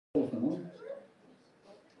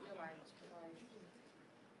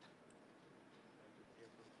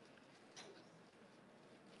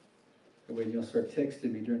When you'll start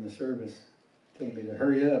texting me during the service, telling me to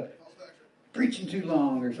hurry up, preaching too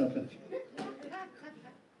long or something. I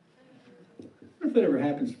wonder if that ever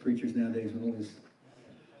happens to preachers nowadays when all this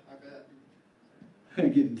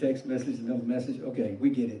getting text message, another message. Okay, we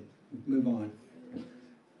get it. Move on.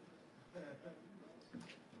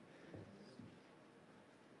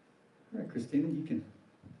 All right, Christina, you can.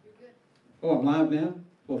 You're good. Oh, I'm live now?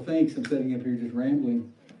 Well, thanks. I'm sitting up here just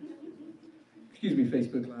rambling. Excuse me,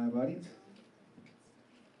 Facebook Live audience.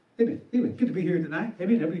 Amen. Good to be here tonight.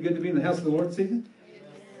 Amen. Everybody good to be in the house of the Lord this evening?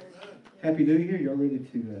 Happy New Year. Y'all ready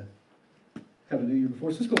to have a new year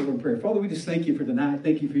before us? Let's go to Lord in prayer. Father, we just thank you for tonight.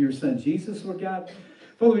 Thank you for your son, Jesus, Lord God.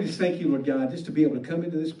 Father, we just thank you, Lord God, just to be able to come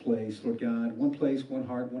into this place, Lord God, one place, one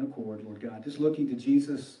heart, one accord, Lord God, just looking to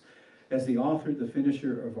Jesus as the author, the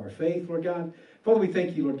finisher of our faith, Lord God. Father, we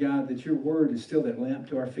thank you, Lord God, that your word is still that lamp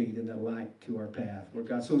to our feet and that light to our path, Lord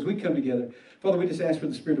God. So as we come together, Father, we just ask for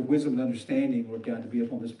the spirit of wisdom and understanding, Lord God, to be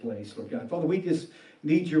upon this place, Lord God. Father, we just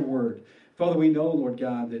need your word. Father, we know, Lord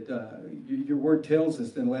God, that your word tells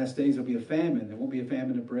us that in the last days there'll be a famine. There won't be a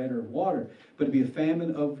famine of bread or of water, but it'll be a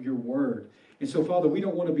famine of your word. And so, Father, we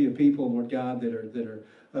don't want to be a people, Lord God, that are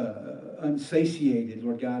unsatiated,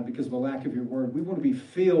 Lord God, because of a lack of your word. We want to be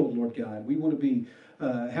filled, Lord God. We want to be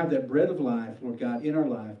have that bread of life, Lord God, in our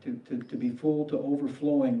life, to be full to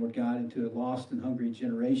overflowing, Lord God, into a lost and hungry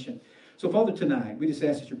generation. So, Father, tonight, we just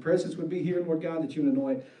ask that your presence would be here, Lord God, that you would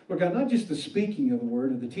anoint, Lord God, not just the speaking of the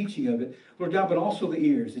word and the teaching of it, Lord God, but also the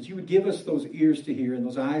ears, that you would give us those ears to hear and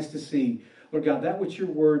those eyes to see, Lord God, that which your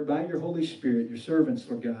word, by your Holy Spirit, your servants,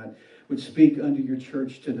 Lord God, would speak unto your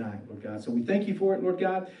church tonight, Lord God. So we thank you for it, Lord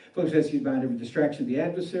God. Folks, ask you to bind every distraction of the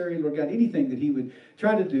adversary, Lord God, anything that he would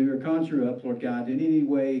try to do or conjure up, Lord God, in any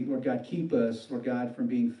way, Lord God, keep us, Lord God, from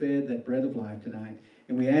being fed that bread of life tonight.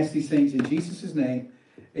 And we ask these things in Jesus' name.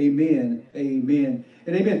 Amen, amen,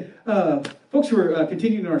 and amen. Folks, we're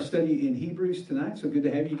continuing our study in Hebrews tonight. So good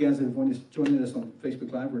to have you guys that have joining us on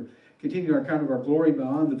Facebook Live. We're continuing our kind of our Glory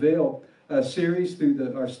Beyond the Veil series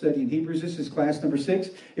through our study in Hebrews. This is class number 6.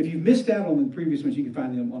 If you've missed out on the previous ones, you can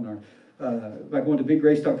find them on our by going to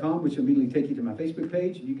biggrace.com, which will immediately take you to my Facebook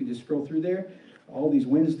page, and you can just scroll through there. All these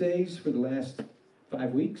Wednesdays for the last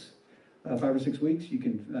 5 weeks, 5 or 6 weeks, you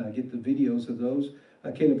can get the videos of those.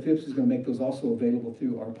 Caleb Phipps is going to make those also available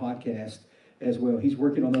through our podcast as well. He's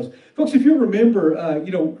working on those. Folks, if you remember,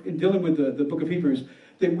 in dealing with the book of Hebrews,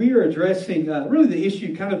 that we are addressing really the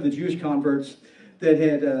issue, kind of the Jewish converts that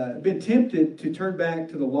had been tempted to turn back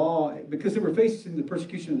to the law because they were facing the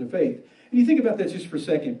persecution of their faith. And you think about that just for a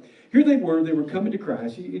second. Here they were coming to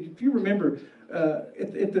Christ. If you remember,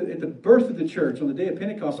 at the birth of the church, on the day of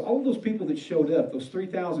Pentecost, all of those people that showed up, those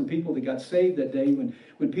 3,000 people that got saved that day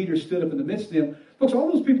when Peter stood up in the midst of them, folks, all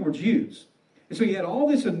those people were Jews. And so you had all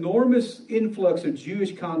this enormous influx of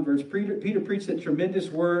Jewish converts. Peter preached that tremendous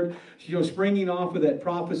word, springing off of that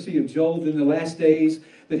prophecy of Joel in the last days,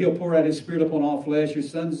 that he'll pour out his spirit upon all flesh. Your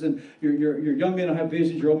sons and your young men will have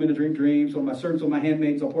visions, your old men will dream dreams. On my servants, on my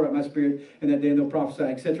handmaids, I'll pour out my spirit, and that day they'll prophesy,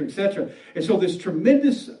 etc., etc. And so this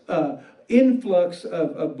tremendous influx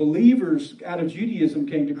of believers out of Judaism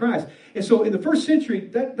came to Christ. And so in the first century,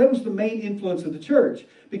 that was the main influence of the church,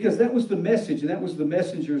 because that was the message and that was the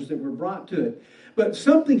messengers that were brought to it. But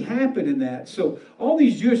something happened in that. So all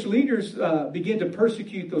these Jewish leaders began to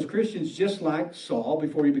persecute those Christians, just like Saul,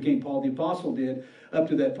 before he became Paul the Apostle, did up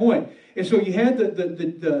to that point. And so you had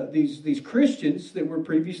these Christians that were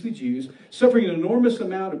previously Jews suffering an enormous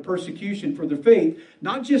amount of persecution for their faith,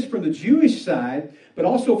 not just from the Jewish side, but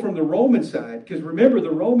also from the Roman side. Because remember,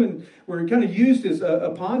 the Roman were kind of used as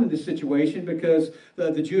a pawn in this situation, because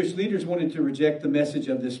the Jewish leaders wanted to reject the message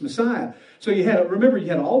of this Messiah. So you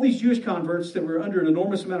had all these Jewish converts that were under an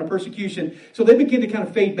enormous amount of persecution. So they began to kind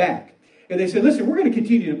of fade back. And they said, listen, we're going to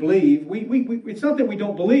continue to believe. It's not that we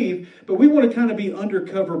don't believe, but we want to kind of be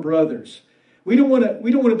undercover brothers. We don't want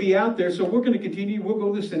to be out there, so we're going to continue. We'll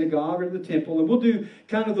go to the synagogue or the temple, and we'll do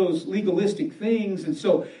kind of those legalistic things. And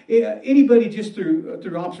so anybody just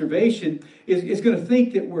through observation is going to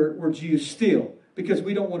think that we're Jews still, because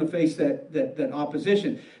we don't want to face that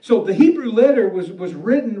opposition. So the Hebrew letter was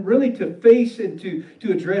written really to face and to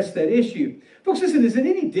address that issue. Folks, listen, is it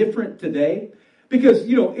any different today? Because,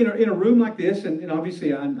 in a room like this, and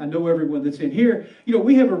obviously I know everyone that's in here,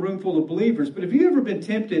 we have a room full of believers. But have you ever been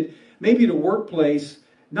tempted, maybe at a workplace,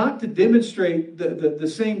 not to demonstrate the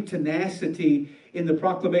same tenacity in the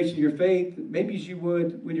proclamation of your faith, maybe as you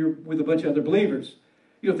would when you're with a bunch of other believers?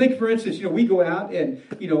 Think, for instance, we go out and,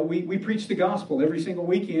 we preach the gospel every single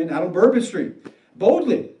weekend out on Bourbon Street,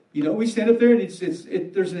 boldly. We stand up there and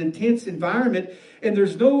there's an intense environment, and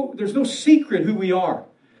there's no secret who we are.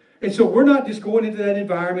 And so we're not just going into that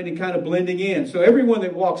environment and kind of blending in. So everyone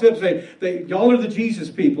that walks up say, y'all are the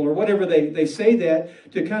Jesus people, or whatever they say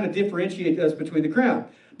that to kind of differentiate us between the crowd.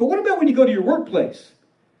 But what about when you go to your workplace?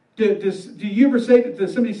 Do you ever say to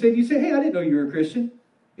somebody, you say, hey, I didn't know you were a Christian?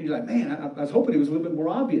 And you're like, man, I was hoping it was a little bit more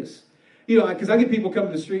obvious. You know, because I get people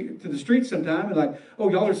coming to the street sometime and like, oh,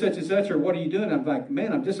 y'all are such and such, or what are you doing? I'm like,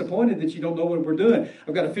 man, I'm disappointed that you don't know what we're doing.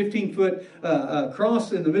 I've got a 15-foot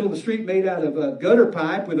cross in the middle of the street made out of a gutter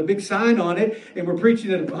pipe with a big sign on it, and we're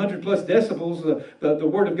preaching at 100 plus decibels the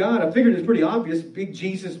Word of God. I figured it's pretty obvious, big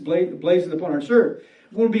Jesus blazing upon our shirt.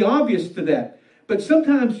 It won't be obvious to that. But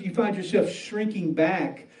sometimes you find yourself shrinking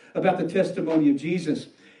back about the testimony of Jesus.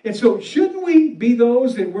 And so shouldn't we be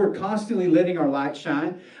those that we're constantly letting our light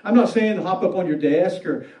shine? I'm not saying to hop up on your desk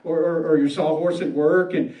or your sawhorse at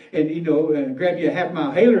work and grab you a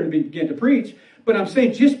half-mile hailer and begin to preach. But I'm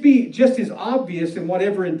saying just be just as obvious in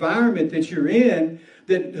whatever environment that you're in,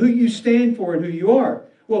 that who you stand for and who you are.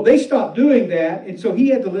 Well, they stopped doing that, and so he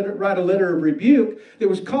had to write a letter of rebuke that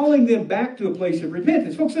was calling them back to a place of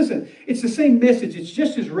repentance. Folks, listen, it's the same message. It's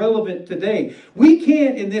just as relevant today. We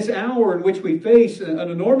can't, in this hour in which we face an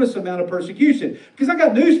enormous amount of persecution, because I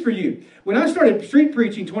got news for you. When I started street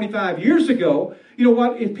preaching 25 years ago, you know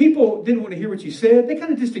what? If people didn't want to hear what you said, they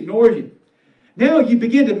kind of just ignored you. Now you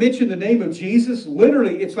begin to mention the name of Jesus.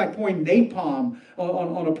 Literally, it's like pouring napalm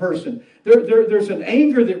on a person. There's an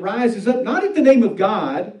anger that rises up, not at the name of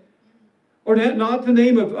God, or not the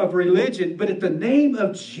name of religion, but at the name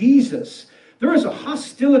of Jesus. There is a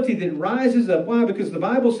hostility that rises up. Why? Because the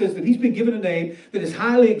Bible says that he's been given a name that is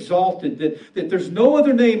highly exalted, that there's no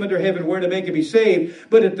other name under heaven where to make it be saved.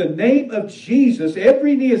 But at the name of Jesus,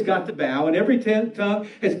 every knee has got to bow and every tongue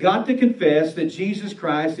has got to confess that Jesus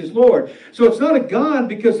Christ is Lord. So it's not a God,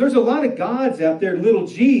 because there's a lot of gods out there, little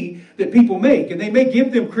g, that people make. And they may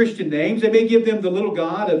give them Christian names. They may give them the little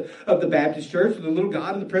God of the Baptist church, or the little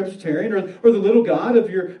God of the Presbyterian, or the little God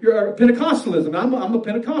of your Pentecostalism. I'm a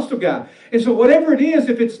Pentecostal guy. And so whatever it is,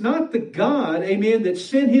 if it's not the God, amen, that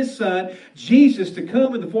sent his son, Jesus, to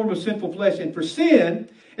come in the form of sinful flesh and for sin,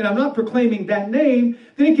 and I'm not proclaiming that name,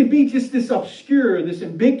 then it can be just this obscure, this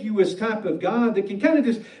ambiguous type of God that can kind of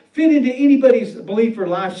just fit into anybody's belief or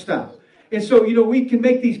lifestyle. And so, we can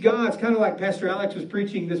make these gods, kind of like Pastor Alex was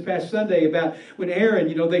preaching this past Sunday about when Aaron,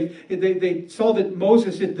 they saw that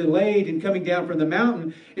Moses had delayed in coming down from the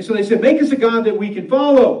mountain. And so they said, make us a God that we can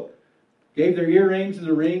follow. Gave their earrings and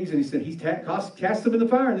the rings, and he said, he cast them in the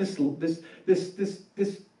fire, and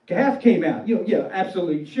this calf came out. Yeah,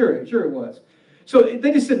 absolutely, sure it was. So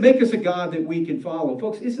they just said, make us a God that we can follow.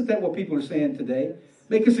 Folks, isn't that what people are saying today?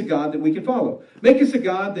 Make us a God that we can follow. Make us a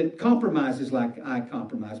God that compromises like I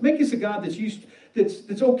compromise. Make us a God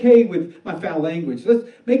that's okay with my foul language. Let's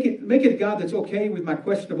make it a God that's okay with my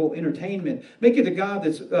questionable entertainment. Make it a God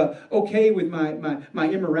that's okay with my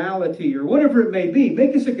immorality, or whatever it may be.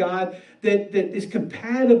 Make us a God that is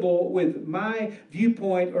compatible with my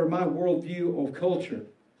viewpoint or my worldview of culture.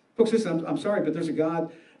 Folks, listen, I'm sorry, but there's a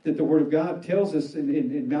God that the Word of God tells us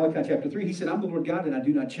in Malachi chapter 3. He said, I'm the Lord God and I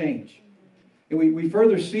do not change. And we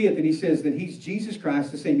further see it that he says that he's Jesus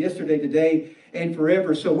Christ, the same yesterday, today, and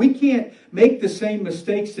forever. So we can't make the same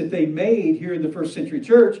mistakes that they made here in the first century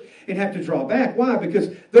church and have to draw back. Why?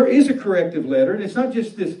 Because there is a corrective letter, and it's not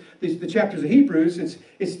just the chapters of Hebrews,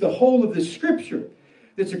 it's the whole of the Scripture.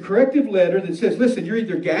 It's a corrective letter that says, listen, you're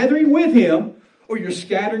either gathering with him or you're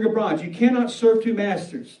scattering abroad. You cannot serve two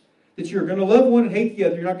masters. That you're going to love one and hate the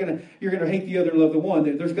other. You're going to hate the other and love the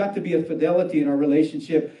one. There's got to be a fidelity in our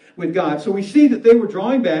relationship with God. So we see that they were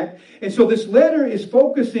drawing back. And so this letter is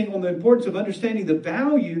focusing on the importance of understanding the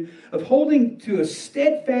value of holding to a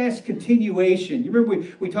steadfast continuation. You remember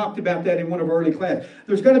we talked about that in one of our early classes.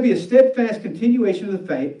 There's got to be a steadfast continuation of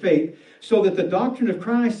the faith so that the doctrine of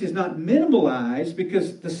Christ is not minimalized,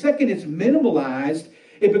 because the second it's minimalized,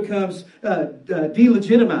 it becomes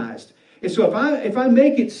delegitimized. And so if I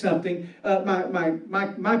make it something,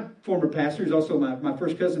 my former pastor, who's also my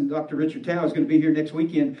first cousin, Dr. Richard Tao, is going to be here next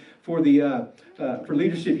weekend for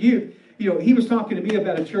Leadership Youth. He was talking to me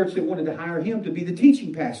about a church that wanted to hire him to be the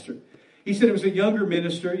teaching pastor. He said it was a younger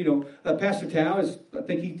minister. Pastor Tao I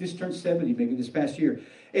think he just turned 70 maybe this past year.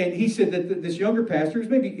 And he said that this younger pastor, who's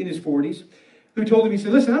maybe in his 40s, who told him, he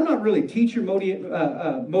said, listen, I'm not really teacher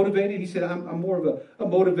motivated. He said, I'm more of a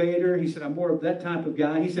motivator. He said, I'm more of that type of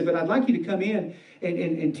guy. He said, but I'd like you to come in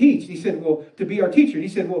and teach. He said, well, to be our teacher. And he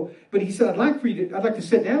said, I'd like to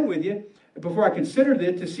sit down with you before I consider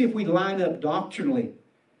this to see if we line up doctrinally.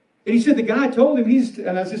 And he said, the guy told him,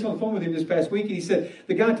 and I was just on the phone with him this past week, and he said,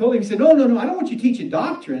 the guy told him, he said, no, I don't want you teaching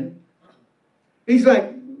doctrine. And he's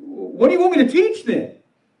like, what do you want me to teach then?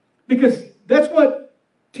 Because that's what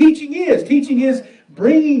Teaching is. Teaching is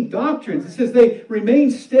bringing doctrines. It says they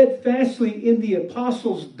remain steadfastly in the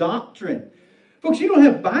apostles' doctrine. Folks, you don't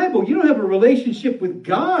have Bible. You don't have a relationship with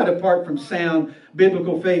God apart from sound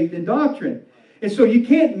biblical faith and doctrine. And so you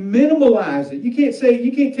can't minimalize it. You can't say,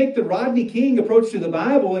 you can't take the Rodney King approach to the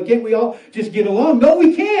Bible and can't we all just get along? No,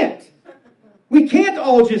 we can't. We can't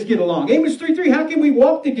all just get along. Amos 3:3, how can we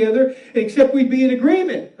walk together except we be in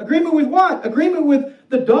agreement? Agreement with what? Agreement with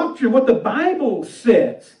the doctrine, what the Bible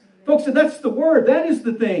says. Folks, that's the word. That is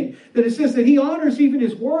the thing. That it says that he honors even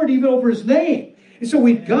his word, even over his name. And so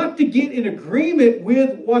we've got to get in agreement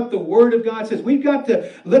with what the Word of God says. We've got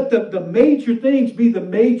to let the major things be the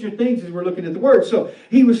major things as we're looking at the Word. So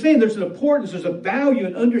he was saying there's an importance, there's a value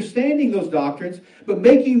in understanding those doctrines, but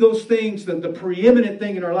making those things the preeminent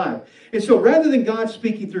thing in our life. And so rather than God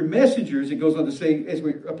speaking through messengers, it goes on to say, as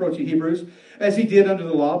we approach Hebrews, as he did under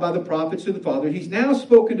the law by the prophets to the Father, he's now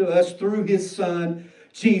spoken to us through his Son,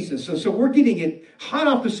 Jesus. So we're getting it hot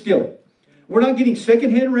off the skillet. We're not getting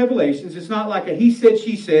secondhand revelations. It's not like a he said,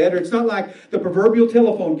 she said, or it's not like the proverbial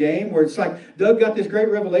telephone game where it's like Doug got this great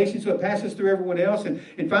revelation, so it passes through everyone else.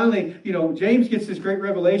 And finally, James gets this great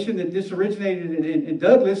revelation that this originated in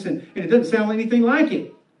Douglas, and it doesn't sound anything like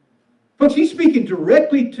it. Folks, he's speaking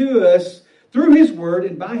directly to us through his word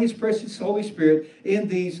and by his precious Holy Spirit in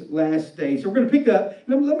these last days. So we're going to pick up,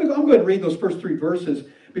 I'm going to read those first 3 verses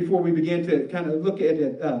before we begin to kind of look at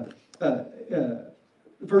it.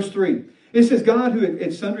 Verse 3. It says, God who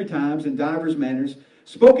at sundry times in divers manners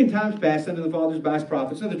spoke in times past unto the fathers by his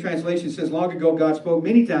prophets. Another translation says, long ago God spoke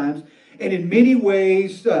many times and in many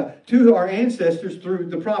ways to our ancestors through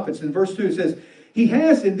the prophets. In verse 2 it says, he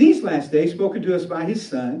has in these last days spoken to us by his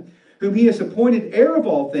Son, whom he has appointed heir of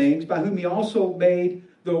all things, by whom he also made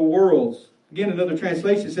the worlds. Again, another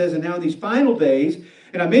translation says, and now in these final days,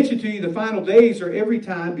 and I mentioned to you the final days are every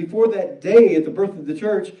time before that day at the birth of the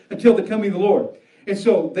church until the coming of the Lord. And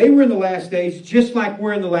so they were in the last days just like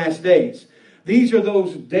we're in the last days. These are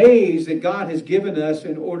those days that God has given us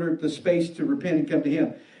in order the space to repent and come to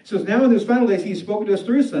him. So now in those final days, he has spoken to us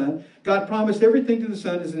through his Son. God promised everything to the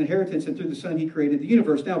Son as an inheritance, and through the Son he created the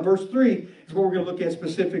universe. Now verse 3 is what we're going to look at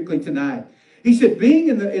specifically tonight. He said, being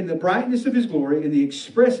in the brightness of his glory, in the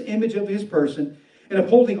express image of his person, and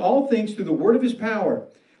upholding all things through the word of his power,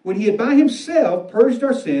 when he had by himself purged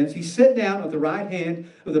our sins, he sat down at the right hand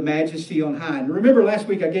of the majesty on high. And remember last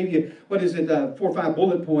week I gave you, 4 or 5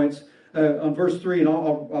 bullet points on verse 3, and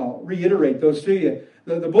I'll reiterate those to you.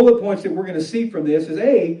 The bullet points that we're going to see from this is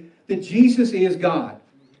A, that Jesus is God.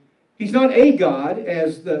 He's not a God,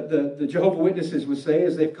 as the Jehovah's Witnesses would say,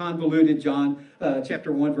 as they've convoluted John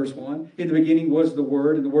chapter 1, verse 1. In the beginning was the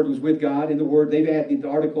Word, and the Word was with God. In the Word, they've added the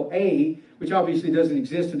article a, which obviously doesn't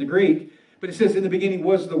exist in the Greek. But it says, in the beginning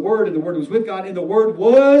was the Word, and the Word was with God, and the Word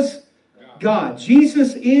was God.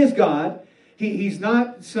 Jesus is God. He's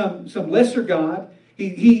not some lesser God.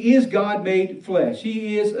 He is God made flesh.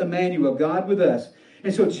 He is Emmanuel, God with us.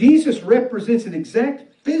 And so Jesus represents an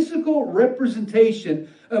exact physical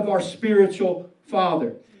representation of our spiritual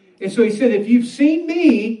Father. And so he said, if you've seen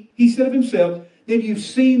me, he said of himself, then you've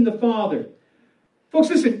seen the Father. Folks,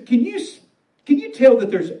 listen, can you tell that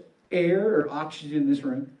there's air or oxygen in this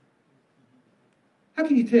room? How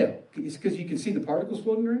can you tell? It's because you can see the particles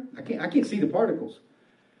floating around? I can't see the particles.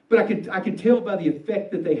 But I can tell by the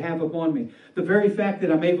effect that they have upon me. The very fact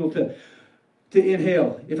that I'm able to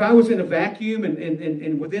inhale. If I was in a vacuum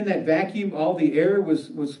and within that vacuum all the air was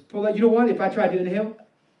pulled out, you know what? If I tried to inhale,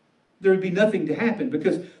 there would be nothing to happen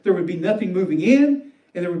because there would be nothing moving in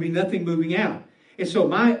and there would be nothing moving out. And so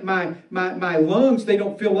my lungs, they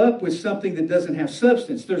don't fill up with something that doesn't have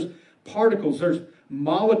substance. There's particles, there's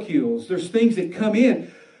molecules, there's things that come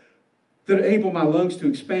in that enable my lungs to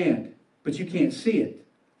expand, but you can't see it.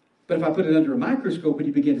 But if I put it under a microscope and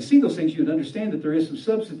you begin to see those things, you would understand that there is some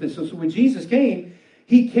substance. So when Jesus came,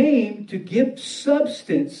 he came to give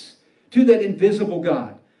substance to that invisible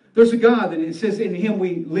God. There's a God that it says in him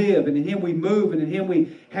we live, and in him we move, and in him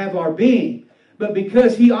we have our being. But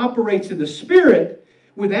because he operates in the Spirit,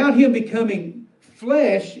 without him becoming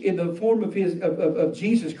flesh in the form of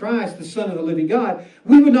Jesus Christ, the Son of the living God,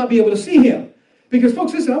 we would not be able to see him. Because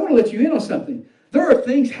folks, listen, I want to let you in on something. There are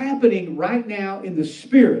things happening right now in the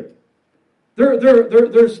Spirit.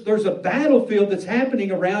 There's a battlefield that's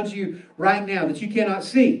happening around you right now that you cannot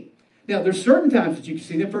see. Now, there's certain times that you can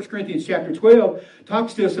see them. 1 Corinthians chapter 12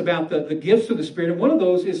 talks to us about the gifts of the Spirit. And one of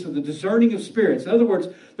those is the discerning of spirits. In other words,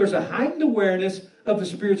 there's a heightened awareness of the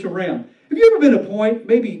spiritual realm. Have you ever been at a point,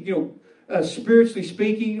 maybe, spiritually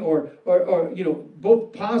speaking, or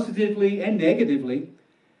both positively and negatively,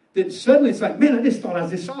 that suddenly it's like, man, I just thought I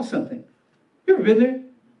just saw something. You ever been there?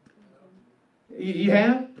 You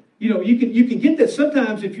have? You can get that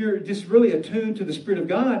sometimes if you're just really attuned to the Spirit of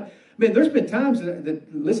God. Man, there's been times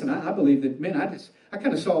that listen, I believe that, man, I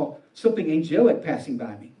kind of saw something angelic passing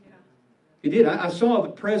by me. It did. I saw the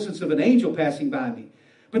presence of an angel passing by me.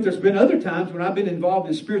 But there's been other times when I've been involved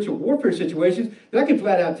in spiritual warfare situations that I can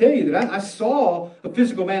flat out tell you that I saw a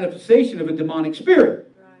physical manifestation of a demonic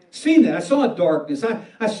spirit. Right. Seen that. I saw a darkness.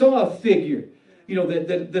 I saw a figure,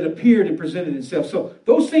 that appeared and presented itself. So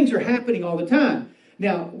those things are happening all the time.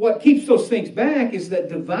 Now, what keeps those things back is that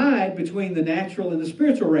divide between the natural and the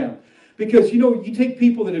spiritual realm. Because, you take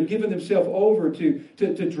people that have given themselves over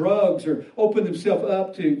to drugs or opened themselves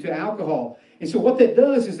up to alcohol. And so what that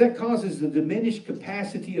does is that causes the diminished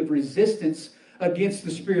capacity of resistance against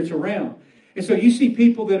the spiritual realm. And so you see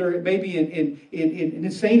people that are maybe in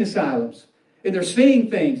insane asylums. And they're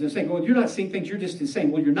seeing things. And saying, well, you're not seeing things, you're just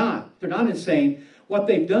insane. Well, you're not. They're not insane. What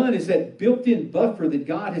they've done is that built-in buffer that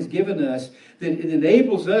God has given us that it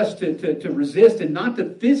enables us to resist and not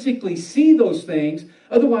to physically see those things.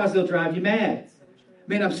 Otherwise, they'll drive you mad.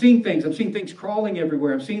 Man, I'm seeing things. I'm seeing things crawling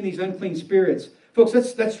everywhere. I'm seeing these unclean spirits. Folks,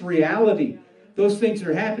 that's reality. Those things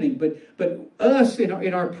are happening. But us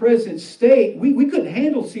in our present state, we couldn't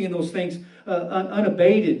handle seeing those things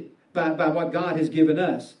unabated by what God has given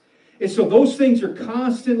us. And so those things are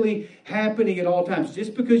constantly happening at all times.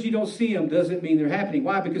 Just because you don't see them doesn't mean they're happening.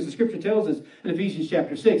 Why? Because the Scripture tells us in Ephesians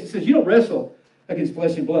chapter 6, it says, you don't wrestle against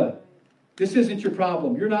flesh and blood. This isn't your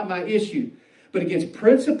problem. You're not my issue. But against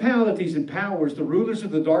principalities and powers, the rulers of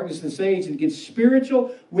the darkness of this age, and against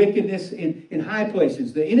spiritual wickedness in high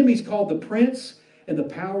places. The enemy's called the prince and the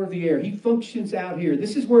power of the air. He functions out here.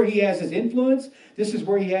 This is where he has his influence. This is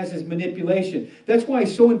where he has his manipulation. That's why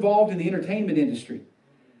he's so involved in the entertainment industry.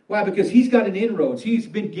 Why? Because he's got an inroads. He's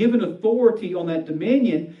been given authority on that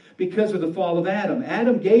dominion because of the fall of Adam.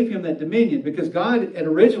 Adam gave him that dominion because God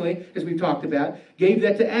originally, as we've talked about, gave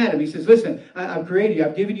that to Adam. He says, listen, I've created you.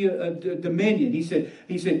 I've given you a dominion. He said,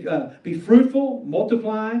 be fruitful,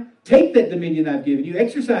 multiply, take that dominion I've given you,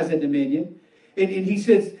 exercise that dominion. And he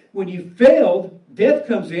says, when you failed, death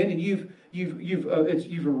comes in and you've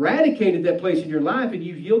eradicated that place in your life and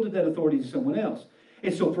you've yielded that authority to someone else.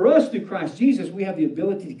 And so for us, through Christ Jesus, we have the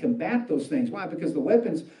ability to combat those things. Why? Because the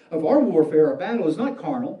weapons of our warfare, our battle, is not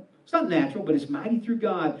carnal. It's not natural, but it's mighty through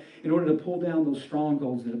God in order to pull down those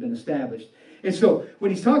strongholds that have been established. And so when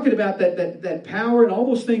he's talking about that power and all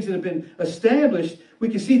those things that have been established, we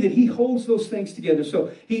can see that he holds those things together.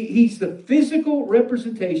 So he's the physical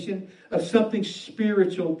representation of something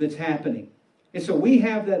spiritual that's happening. And so we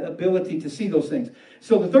have that ability to see those things.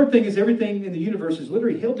 So the third thing is everything in the universe is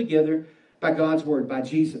literally held together by God's word, by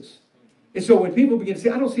Jesus. And so when people begin to say,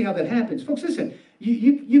 I don't see how that happens. Folks, listen,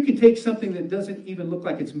 you can take something that doesn't even look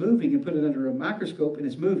like it's moving and put it under a microscope and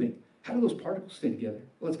it's moving. How do those particles stay together?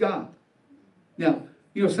 Well, it's God. Now,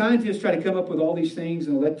 scientists try to come up with all these things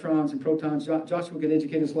and electrons and protons. Joshua could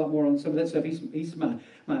educate us a lot more on some of that stuff. He's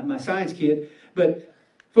my science kid. But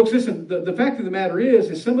folks, listen, the fact of the matter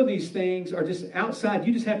is some of these things are just outside.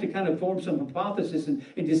 You just have to kind of form some hypothesis and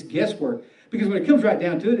just guesswork. Because when it comes right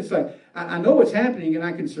down to it, it's like, I know what's happening and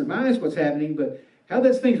I can surmise what's happening, but how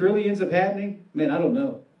those things really ends up happening, man, I don't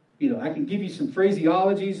know. I can give you some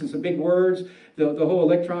phraseologies and some big words, the whole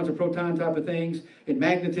electrons or proton type of things, and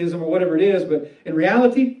magnetism or whatever it is, but in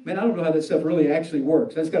reality, man, I don't know how that stuff really actually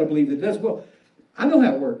works. That's got to believe that it does. Well, I know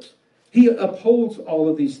how it works. He upholds all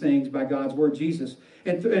of these things by God's word, Jesus.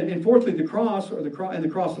 And fourthly, the cross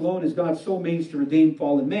alone is God's sole means to redeem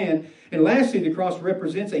fallen man. And lastly, the cross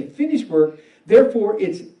represents a finished work. Therefore,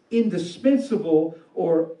 it's indispensable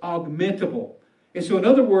or augmentable. And so, in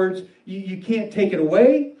other words, you can't take it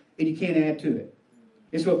away and you can't add to it.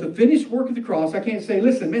 And so, if the finished work of the cross, I can't say,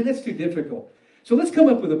 listen, man, that's too difficult. So let's come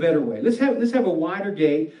up with a better way. Let's have a wider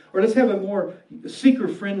gate, or let's have a more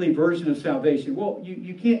seeker-friendly version of salvation. Well,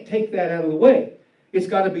 you can't take that out of the way. It's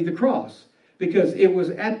got to be the cross. Because it was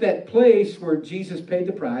at that place where Jesus paid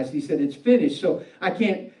the price. He said, it's finished. So I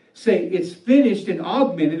can't say it's finished and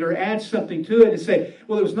augment it or add something to it and say,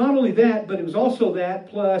 well, it was not only that, but it was also that,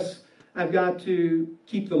 plus I've got to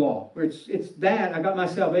keep the law. Or it's that, I got my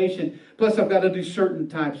salvation, plus I've got to do certain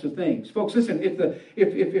types of things. Folks, listen,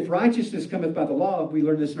 if righteousness cometh by the law, we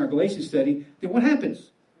learned this in our Galatians study, then what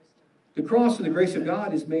happens? The cross and the grace of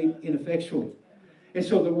God is made ineffectual. And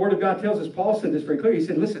so the Word of God tells us, Paul said this very clearly. He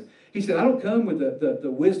said, listen, he said, I don't come with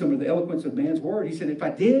the wisdom or the eloquence of man's word. He said, if I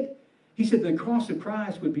did, he said, the cross of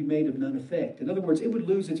Christ would be made of none effect. In other words, it would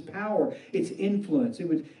lose its power, its influence. It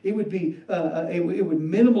would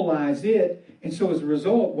minimalize it. And so as a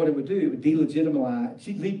result, what it would do, it would delegitimize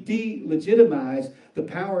the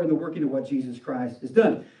power and the working of what Jesus Christ has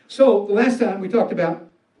done. So the last time we talked about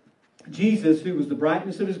Jesus, who was the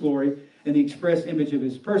brightness of his glory and the express image of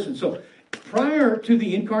his person. So prior to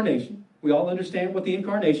the incarnation, we all understand what the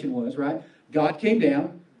incarnation was, right? God came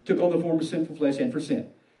down, took on the form of sinful flesh and for sin.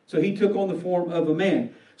 So he took on the form of a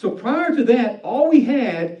man. So prior to that, all we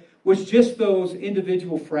had was just those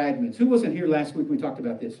individual fragments. Who wasn't here last week? We talked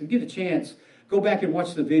about this. If you get a chance, go back and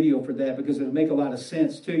watch the video for that because it'll make a lot of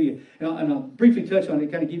sense to you. And I'll briefly touch on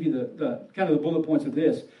it, kind of give you the kind of the bullet points of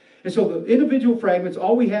this. And so the individual fragments,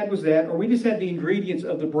 all we had was that, or we just had the ingredients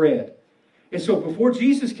of the bread. And so before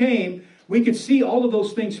Jesus came, we could see all of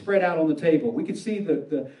those things spread out on the table. We could see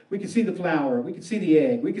the flour, we could see the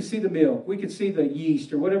egg, we could see the milk, we could see the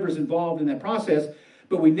yeast or whatever's involved in that process,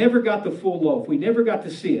 but we never got the full loaf. We never got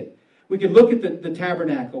to see it. We could look at the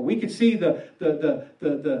tabernacle. We could see the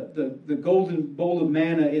golden bowl of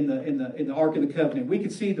manna in the Ark of the Covenant. We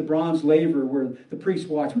could see the bronze laver where the priests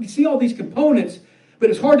watched. We could see all these components, but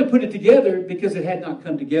it's hard to put it together because it had not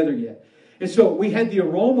come together yet. And so we had the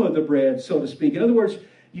aroma of the bread, so to speak. In other words,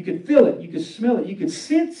 you could feel it, you could smell it, you could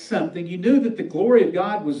sense something. You knew that the glory of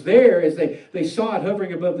God was there as they saw it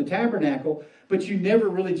hovering above the tabernacle, but you never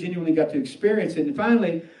really genuinely got to experience it. And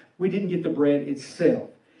finally, we didn't get the bread itself.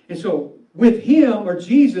 And so with him, or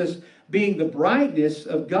Jesus, being the brightness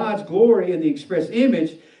of God's glory and the express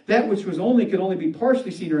image, that which could only be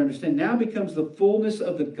partially seen or understood, now becomes the fullness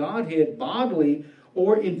of the Godhead bodily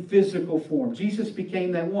or in physical form. Jesus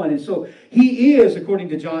became that one. And so he is, according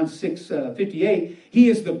to John 6:58, he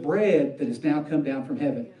is the bread that has now come down from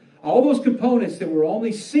heaven. All those components that were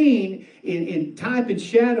only seen in type and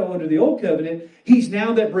shadow under the old covenant, he's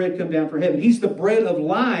now that bread come down from heaven. He's the bread of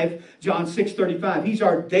life, John 6:35. He's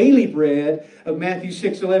our daily bread of Matthew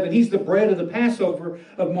 6:11. He's the bread of the Passover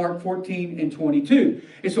of Mark 14:22.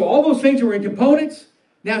 And so all those things that were in components,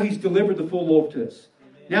 now he's delivered the full loaf to us.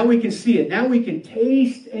 Now we can see it. Now we can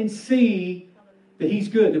taste and see that he's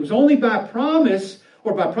good. It was only by promise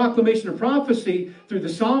or by proclamation or prophecy through the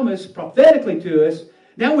psalmist prophetically to us.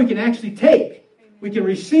 Now we can actually take. We can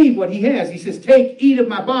receive what he has. He says, take, eat of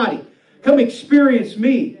my body. Come experience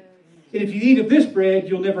me. And if you eat of this bread,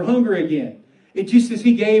 you'll never hunger again. It just as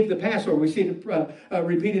he gave the Passover. We see it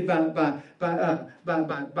repeated by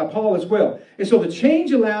Paul as well. And so the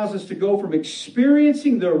change allows us to go from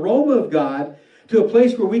experiencing the aroma of God to a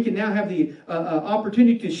place where we can now have the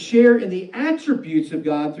opportunity to share in the attributes of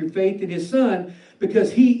God through faith in his Son,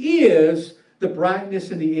 because he is the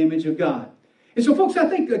brightness and the image of God. And so, folks, I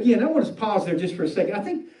think, again, I want to pause there just for a second. I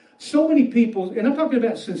think so many people, and I'm talking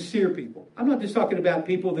about sincere people. I'm not just talking about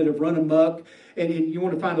people that have run amok and you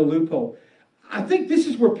want to find a loophole. I think this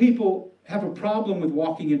is where people have a problem with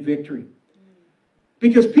walking in victory.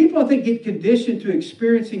 Because people, I think, get conditioned to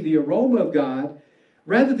experiencing the aroma of God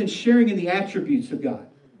rather than sharing in the attributes of God.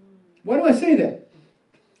 Why do I say that?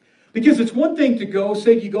 Because it's one thing to go,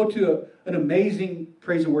 say you go to an amazing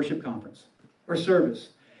praise and worship conference or service.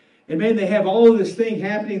 And man, they have all of this thing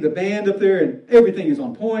happening, the band up there, and everything is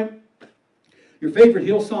on point. Your favorite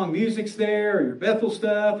Hillsong music's there, or your Bethel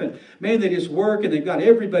stuff, and man, they just work, and they've got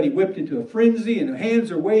everybody whipped into a frenzy, and their hands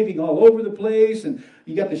are waving all over the place, and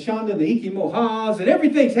you got the Shanda and the Iki Mohas, and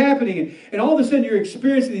everything's happening, and all of a sudden you're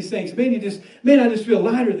experiencing these things. Man, I just feel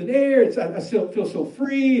lighter than air. I still feel so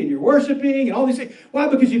free, and you're worshiping, and all these things. Why?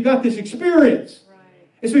 Because you've got this experience.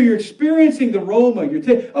 And so you're experiencing the aroma.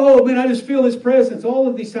 Oh man, I just feel his presence. All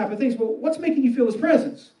of these type of things. Well, what's making you feel his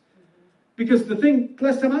presence? Because the thing,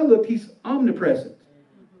 last time I looked, he's omnipresent.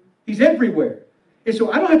 He's everywhere. And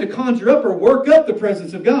so I don't have to conjure up or work up the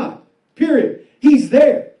presence of God. Period. He's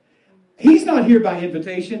there. He's not here by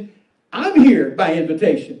invitation. I'm here by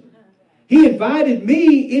invitation. He invited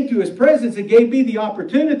me into his presence and gave me the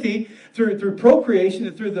opportunity through procreation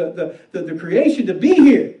and through the creation to be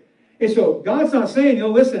here. And so God's not saying,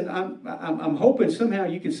 listen, I'm hoping somehow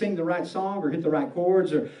you can sing the right song or hit the right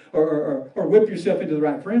chords or whip yourself into the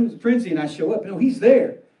right frenzy and I show up. No, he's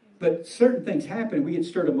there. But certain things happen. We get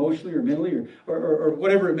stirred emotionally or mentally or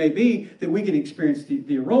whatever it may be that we can experience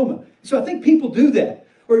the aroma. So I think people do that.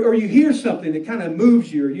 Or you hear something that kind of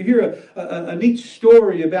moves you, or you hear a neat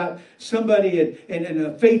story about somebody and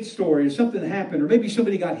a faith story, or something that happened, or maybe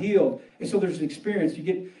somebody got healed, and so there's an experience.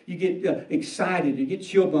 You get excited, you get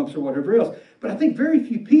chill bumps or whatever else. But I think very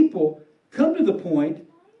few people come to the point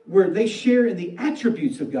where they share in the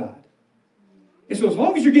attributes of God. And so as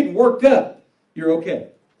long as you're getting worked up, you're okay.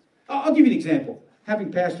 I'll give you an example.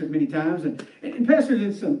 Having pastored many times and pastored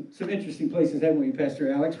in some interesting places, haven't we,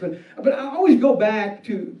 Pastor Alex? But I always go back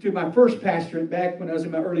to my first pastorate back when I was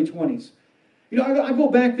in my early 20s. I go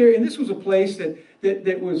back there, and this was a place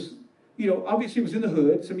that was, obviously was in the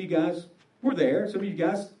hood. Some of you guys were there. Some of you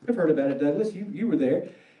guys have heard about it, Douglas. You were there.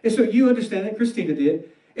 And so you understand that. Christina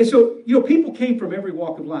did. And so, people came from every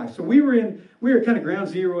walk of life. So we were kind of ground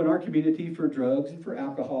zero in our community for drugs and for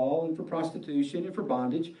alcohol and for prostitution and for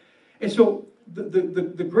bondage. And so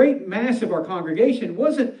the great mass of our congregation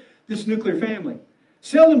wasn't this nuclear family.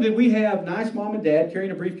 Seldom did we have nice mom and dad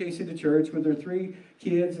carrying a briefcase into church with their 3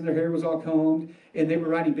 kids and their hair was all combed and they were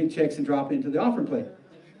writing big checks and dropping into the offering plate.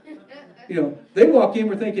 They walk in,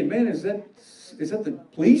 we're thinking, man, is that the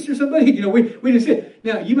police or somebody? We just said,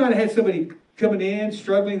 now you might have had somebody coming in,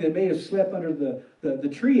 struggling, that may have slept under the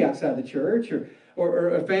tree outside the church, or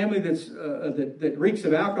a family that reeks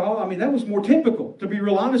of alcohol. I mean, that was more typical, to be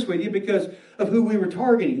real honest with you, because of who we were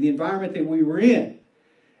targeting, the environment that we were in.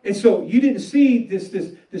 And so you didn't see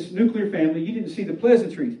this nuclear family. You didn't see the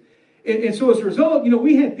pleasantries. And so as a result,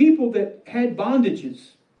 we had people that had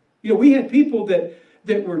bondages. We had people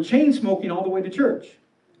that were chain smoking all the way to church.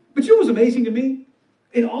 But what was amazing to me?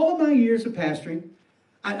 In all of my years of pastoring,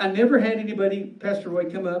 I never had anybody, Pastor Roy,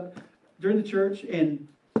 come up during the church and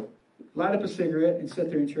light up a cigarette and sit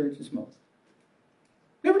there in church and smoke.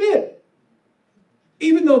 Never did.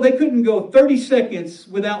 Even though they couldn't go 30 seconds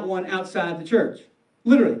without one outside the church.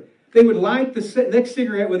 Literally. They would light the next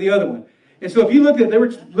cigarette with the other one. And so if you looked at it, they were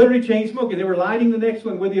literally chain smoking. They were lighting the next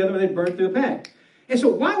one with the other one. They'd burn through a pack. And so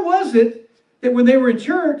why was it that when they were in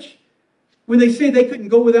church, when they say they couldn't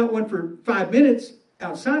go without one for 5 minutes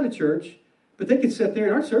outside of church, but they could sit there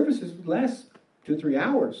and our services would last 2 or 3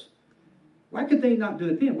 hours? Why could they not do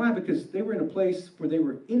it then? Why? Because they were in a place where they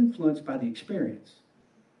were influenced by the experience.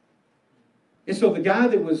 And so the guy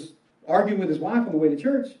that was arguing with his wife on the way to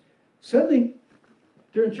church, suddenly,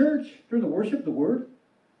 during church, during the worship of the word,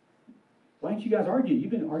 why don't you guys argue?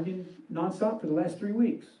 You've been arguing nonstop for the last 3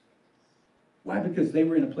 weeks. Why? Because they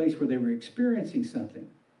were in a place where they were experiencing something.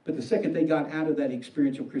 But the second they got out of that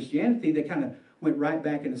experiential Christianity, they kind of went right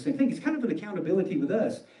back into the same thing. It's kind of an accountability with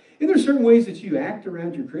us. And there are certain ways that you act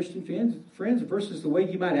around your Christian friends versus the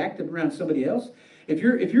way you might act around somebody else. If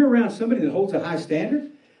you're around somebody that holds a high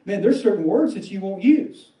standard, man, there's certain words that you won't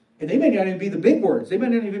use. And they may not even be the big words. They may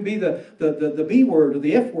not even be the B word or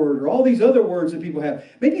the F word or all these other words that people have.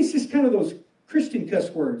 Maybe it's just kind of those Christian cuss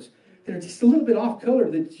words that are just a little bit off color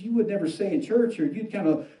that you would never say in church, or you'd kind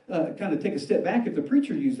of take a step back if the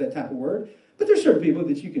preacher used that type of word. But there's certain people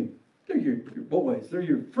that they're your boys, they're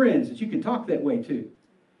your friends that you can talk that way to.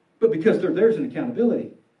 But because there's an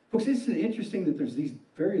accountability. Folks, isn't it interesting that there's these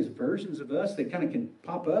various versions of us that kind of can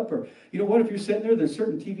pop up? Or, you know what, if you're sitting there's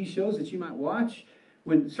certain TV shows that you might watch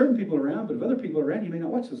when certain people are around, but if other people are around, you may not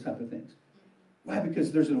watch those type of things. Why?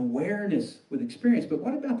 Because there's an awareness with experience. But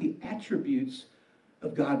what about the attributes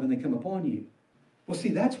of God when they come upon you? Well, see,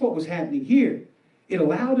 that's what was happening here. It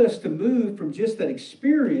allowed us to move from just that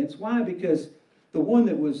experience. Why? Because the one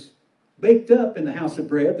that was baked up in the house of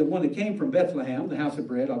bread, the one that came from Bethlehem, the house of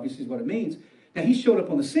bread, obviously is what it means. Now, he showed up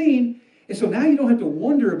on the scene, and so now you don't have to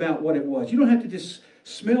wonder about what it was. You don't have to just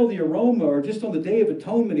smell the aroma or just on the Day of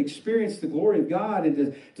Atonement experience the glory of God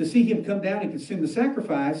and to see him come down and consume the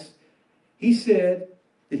sacrifice. He said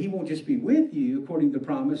that he won't just be with you, according to the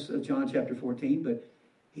promise of John chapter 14, but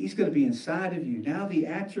he's going to be inside of you. Now the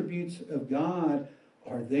attributes of God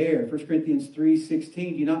are there. 1 Corinthians 3:16, do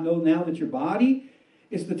you not know now that your body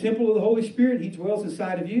is the temple of the Holy Spirit? He dwells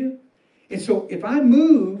inside of you. And so if I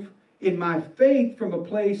move in my faith from a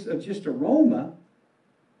place of just aroma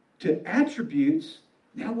to attributes,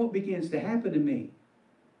 now what begins to happen to me?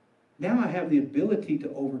 Now I have the ability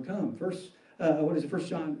to overcome. 1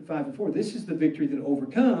 John 5:4. This is the victory that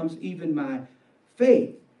overcomes even my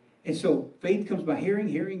faith. And so faith comes by hearing,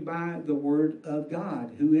 hearing by the word of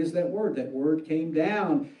God. Who is that word? That word came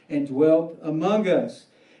down and dwelt among us.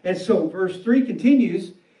 And so verse 3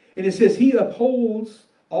 continues, and it says, he upholds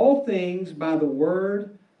all things by the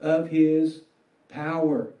word of his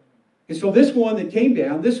power. And so this one that came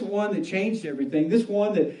down, this one that changed everything, this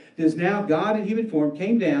one that is now God in human form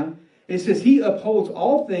came down, and it says he upholds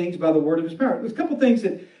all things by the word of his power. There's a couple things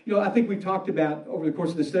that, I think we've talked about over the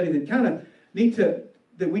course of the study that kind of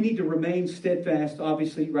that we need to remain steadfast,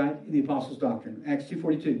 obviously, right, in the apostles' doctrine, Acts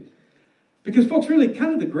 2:42. Because, folks, really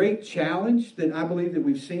kind of the great challenge that I believe that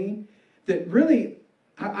we've seen, that really,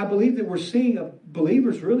 I believe that we're seeing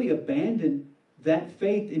believers really abandon that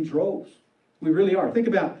faith in droves. We really are. Think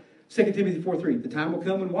about 2 Timothy 4:3. The time will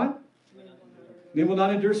come when what? Men will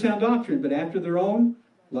not endure sound doctrine, but after their own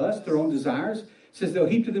lust, their own desires, it says they'll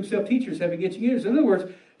heap to themselves teachers having itching ears. In other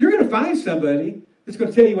words, you're going to find somebody that's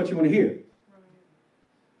going to tell you what you want to hear.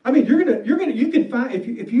 I mean, you can find,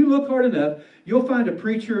 if you look hard enough, you'll find a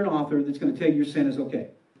preacher, an author that's going to tell you your sin is okay.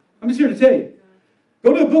 I'm just here to tell you.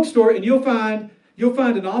 Go to a bookstore and you'll find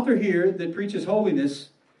an author here that preaches holiness,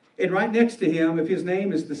 And right next to him, if his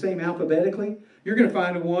name is the same alphabetically, you're going to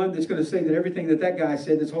find one that's going to say that everything that guy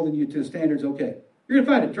said that's holding you to the standards okay. You're going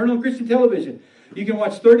to find it. Turn on Christian television. You can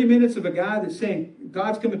watch 30 minutes of a guy that's saying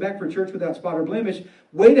God's coming back for a church without spot or blemish.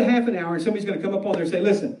 Wait a half an hour and somebody's going to come up on there and say,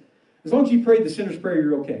 listen, as long as you prayed the sinner's prayer,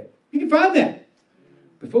 you're okay. You can find that.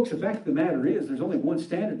 But folks, the fact of the matter is there's only one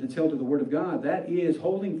standard that's held to the Word of God. That is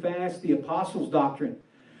holding fast the apostles' doctrine.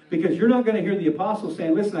 Because you're not going to hear the apostles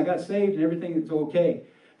saying, listen, I got saved and everything is okay.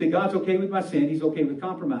 That God's okay with my sin. He's okay with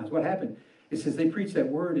compromise. What happened? It says they preached that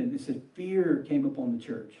word and it said fear came upon the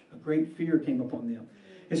church. A great fear came upon them.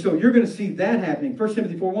 And so you're going to see that happening. 1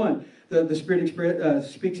 Timothy 4:1, the Spirit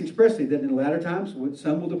speaks expressly that in the latter times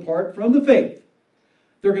some will depart from the faith.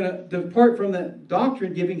 They're going to depart from that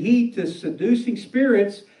doctrine, giving heed to seducing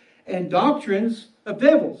spirits and doctrines of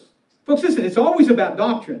devils. Folks, listen, it's always about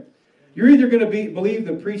doctrine. You're either going to believe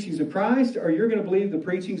the preachings of Christ or you're going to believe the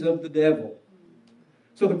preachings of the devil.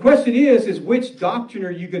 So the question is which doctrine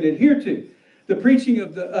are you going to adhere to? The preaching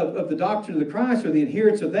of the doctrine of the Christ or the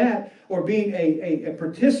adherence of that, or being a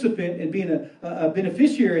participant and being a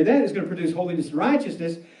beneficiary of that is going to produce holiness and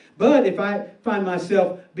righteousness. But if I find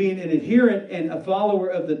myself being an adherent and a follower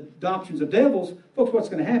of the doctrines of devils, folks, what's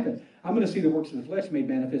going to happen? I'm going to see the works of the flesh made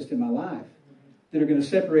manifest in my life that are going to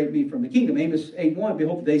separate me from the kingdom. Amos 8:1,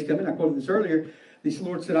 behold, the days coming. I quoted this earlier. The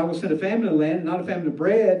Lord said, I will send a famine in the land, not a famine of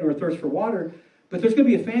bread nor a thirst for water. But there's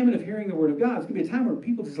going to be a famine of hearing the word of God. It's going to be a time where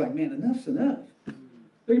people just like, man, enough's enough.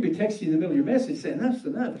 They're going to be texting you in the middle of your message saying, enough's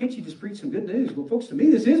enough. Can't you just preach some good news? Well, folks, to me,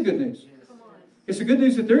 this is good news. It's the good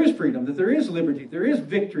news that there is freedom, that there is liberty, there is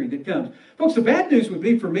victory that comes. Folks, the bad news would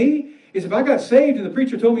be for me is if I got saved and the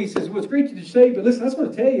preacher told me, he says, well, it's great that you're saved, but listen, I just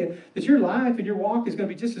want to tell you that your life and your walk is going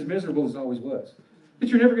to be just as miserable as it always was. That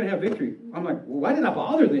you're never going to have victory. I'm like, well, why did I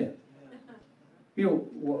bother then? You know,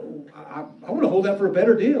 well, I want to hold out for a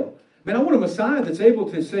better deal. Man, I want a Messiah that's able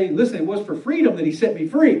to say, listen, it was for freedom that he set me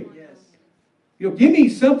free. Yes. You know, give me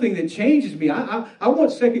something that changes me. I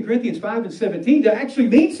want 2 Corinthians 5:17 to actually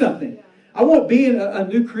mean something. Yeah. I want being a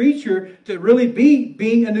new creature to really be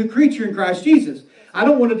being a new creature in Christ Jesus. I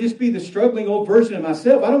don't want to just be the struggling old version of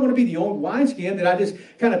myself. I don't want to be the old wineskin that I just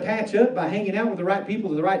kind of patch up by hanging out with the right people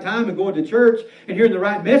at the right time and going to church and hearing the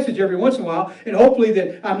right message every once in a while, and hopefully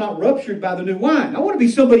that I'm not ruptured by the new wine. I want to be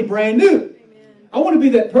somebody brand new. I want to be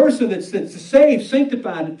that person that's saved,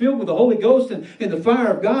 sanctified, and filled with the Holy Ghost and the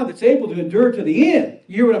fire of God that's able to endure to the end.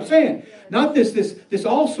 You hear what I'm saying? Not this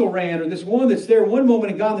also ran or this one that's there one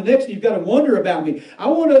moment and gone the next, and you've got to wonder about me. I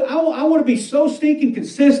want to be so stinking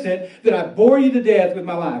consistent that I bore you to death with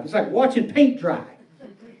my life. It's like watching paint dry.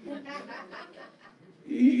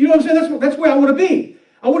 You know what I'm saying? That's where I want to be.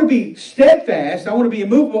 I want to be steadfast. I want to be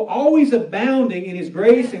immovable, always abounding in His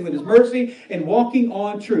grace and with His mercy and walking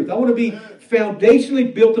on truth. I want to be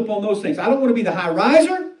foundationally built upon those things. I don't want to be the high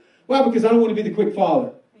riser. Why? Because I don't want to be the quick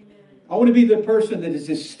follower. I want to be the person that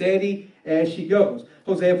is as steady as she goes.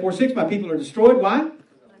 Hosea 4:6, my people are destroyed. Why?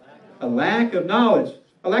 A lack of knowledge.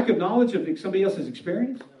 A lack of knowledge of somebody else's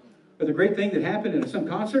experience? Or the great thing that happened in some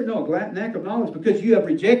concert? No, a lack of knowledge because you have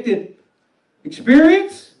rejected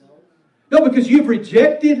experience? No, because you've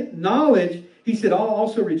rejected knowledge. He said, I'll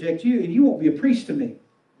also reject you, and you won't be a priest to me.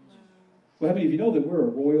 Well, how many of you know that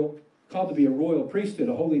we're called to be a royal priesthood,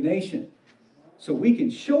 a holy nation? So we can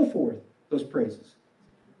show forth those praises.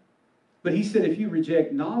 But he said, if you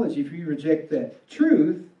reject knowledge, if you reject that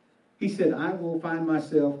truth, he said, I will find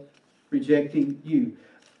myself rejecting you.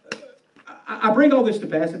 I bring all this to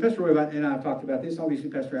pass, and Pastor Roy and I have talked about this. Obviously,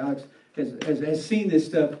 Pastor Alex has seen this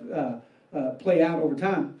stuff play out over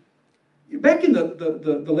time. Back in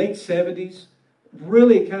the late 70s,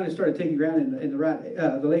 really it kind of started taking ground in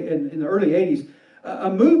the early 80s. A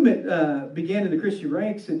movement began in the Christian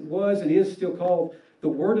ranks. It was and is still called the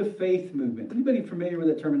Word of Faith movement. Anybody familiar with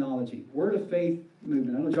that terminology? Word of Faith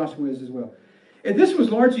movement. I know Joshua is as well. And this was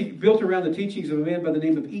largely built around the teachings of a man by the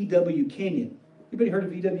name of E.W. Kenyon. Anybody heard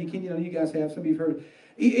of E.W. Kenyon? I know you guys have. Some of you have heard of.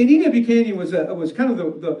 And E.W. Kenyon was kind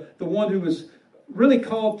of the one who was really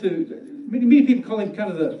called to. Many people call him kind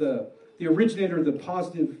of the originator of the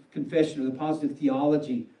positive confession or the positive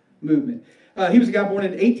theology movement. He was a guy born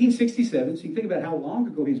in 1867, so you can think about how long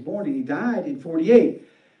ago he was born, and he died in 48.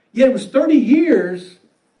 Yet it was 30 years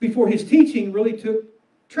before his teaching really took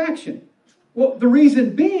traction. Well, the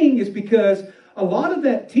reason being is because a lot of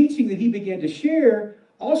that teaching that he began to share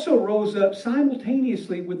also rose up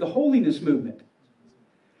simultaneously with the holiness movement.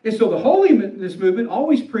 And so the holiness movement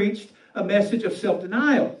always preached a message of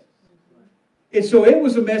self-denial. And so it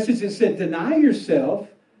was a message that said, deny yourself,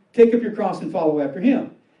 take up your cross and follow after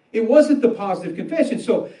Him. It wasn't the positive confession.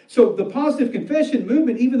 So the positive confession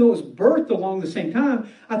movement, even though it was birthed along the same time,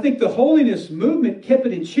 I think the holiness movement kept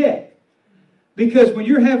it in check. Because when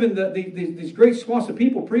you're having these great swaths of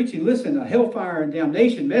people preaching, listen, a hellfire and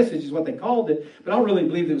damnation message is what they called it, but I don't really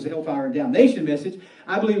believe it was a hellfire and damnation message.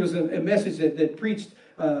 I believe it was a message that preached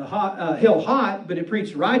hell hot, but it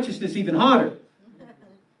preached righteousness even hotter.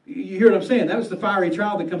 You hear what I'm saying? That was the fiery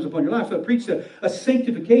trial that comes upon your life. So it preached a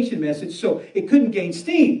sanctification message, so it couldn't gain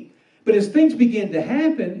steam. But as things began to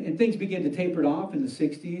happen, and things began to taper off in the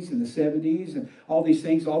 60s and the 70s, and all these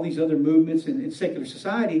things, all these other movements in secular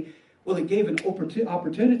society, well, it gave an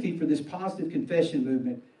opportunity for this positive confession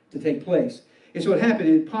movement to take place. And so it happened.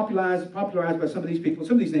 It popularized by some of these people.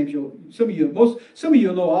 Some of these names, some of you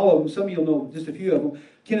will know all of them. Some of you will know just a few of them.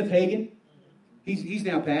 Kenneth Hagin, he's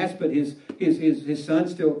now passed, but his son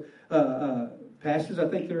still pastors. I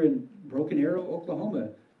think they're in Broken Arrow, Oklahoma.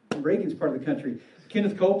 Reagan's part of the country.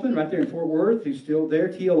 Kenneth Copeland, right there in Fort Worth, who's still there.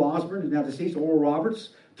 T.L. Osborne, who's now deceased. Oral Roberts,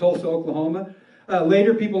 Tulsa, Oklahoma.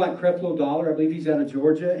 Later, people like Creflo Dollar, I believe he's out of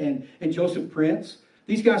Georgia, and Joseph Prince.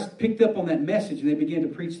 These guys picked up on that message and they began to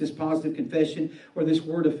preach this positive confession or this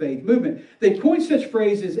word of faith movement. They coined such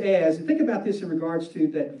phrases as, and think about this in regards to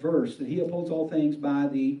that verse, that he upholds all things by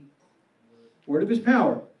the word of his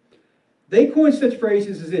power. They coined such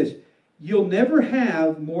phrases as this: you'll never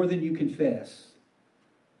have more than you confess.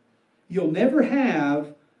 You'll never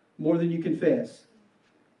have more than you confess.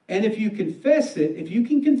 And if you confess it, if you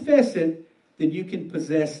can confess it, then you can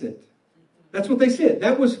possess it. That's what they said.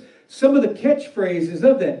 That was some of the catchphrases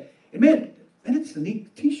of that. And man, that's a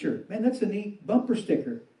neat t-shirt. Man, that's a neat bumper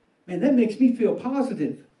sticker. Man, that makes me feel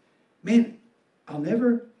positive. Man, I'll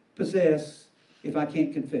never possess if I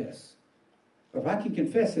can't confess. Or if I can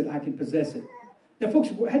confess it, I can possess it. Now, folks,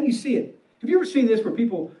 how do you see it? Have you ever seen this where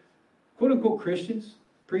people, quote-unquote Christians,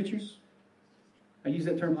 preachers, I use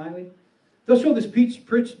that term lightly, they'll show this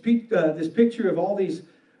picture of all these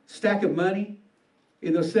stack of money,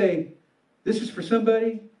 and they'll say, this is for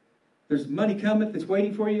somebody. There's money coming that's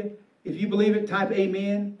waiting for you. If you believe it, type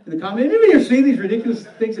amen in the comment. Anybody ever see these ridiculous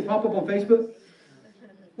things that pop up on Facebook?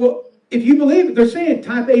 Well, if you believe it, they're saying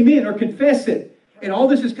type amen or confess it, and all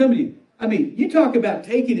this is coming to you. I mean, you talk about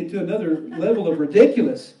taking it to another level of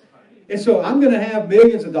ridiculous. And so I'm going to have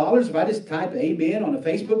millions of dollars if I just type amen on a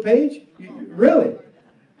Facebook page? Really?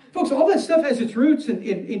 Folks, all that stuff has its roots in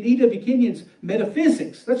E.W. Kenyon's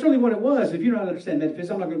metaphysics. That's really what it was. If you don't understand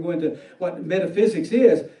metaphysics, I'm not going to go into what metaphysics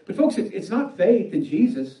is. But folks, it's not faith in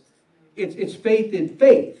Jesus. It's faith in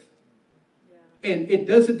faith. Yeah. And it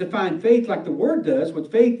doesn't define faith like the word does.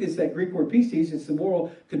 What faith is, that Greek word pistis, it's the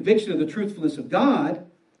moral conviction of the truthfulness of God.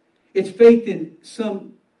 It's faith in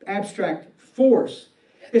some abstract force.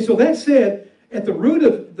 And so that said, at the root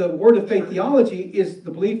of the word of faith theology is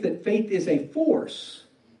the belief that faith is a force.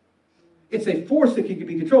 It's a force that can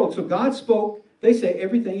be controlled. So God spoke, they say,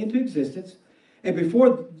 everything into existence. And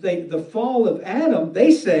before the fall of Adam,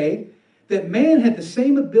 they say that man had the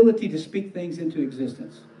same ability to speak things into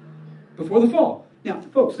existence before the fall. Now,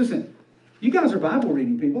 folks, listen. You guys are Bible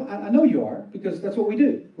reading people. I know you are, because that's what we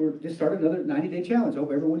do. We're just started another 90-day challenge. I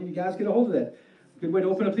hope every one of you guys get a hold of that. Good way to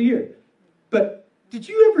open up the year. But did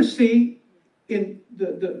you ever see in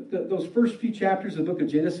those first few chapters of the book of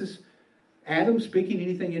Genesis, Adam speaking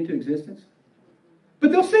anything into existence?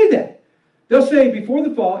 But they'll say that. They'll say before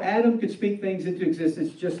the fall, Adam could speak things into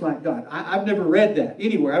existence just like God. I've never read that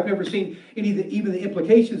anywhere. I've never seen even the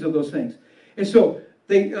implications of those things. And so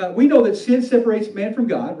we know that sin separates man from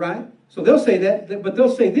God, right? So they'll say that, but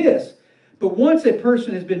they'll say this. But once a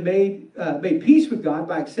person has been made peace with God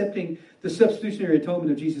by accepting the substitutionary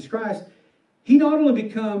atonement of Jesus Christ, he not only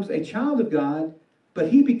becomes a child of God, but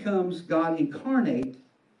he becomes God incarnate,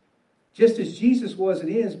 just as Jesus was and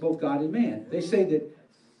is both God and man. They say that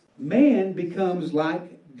man becomes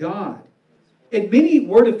like God. And many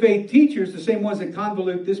Word of Faith teachers, the same ones that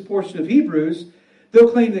convolute this portion of Hebrews,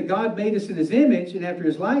 they'll claim that God made us in His image and after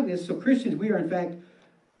His likeness. So Christians, we are in fact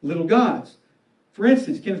little gods. For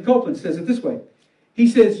instance, Kenneth Copeland says it this way. He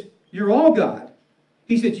says, you're all God.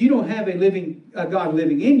 He says, you don't have a God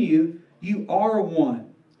living in you. You are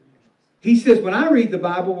one. He says, when I read the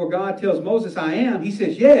Bible where God tells Moses, I am, he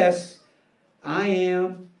says, yes, I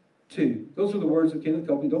am too. Those are the words of Kenneth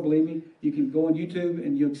Copeland. Don't believe me? You can go on YouTube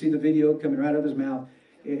and you'll see the video coming right out of his mouth.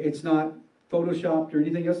 It's not photoshopped or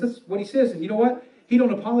anything else. That's what he says. And you know what? He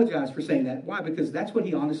don't apologize for saying that. Why? Because that's what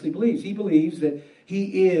he honestly believes. He believes that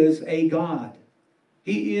he is a God.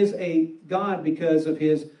 He is a God because of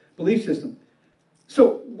his belief system.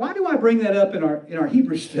 So why do I bring that up in our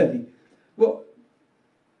Hebrew study? Well,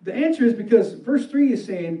 the answer is because verse 3 is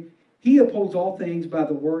saying he upholds all things by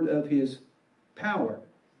the word of his power.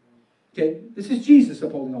 Okay, this is Jesus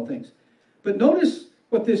upholding all things. But notice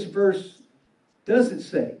what this verse doesn't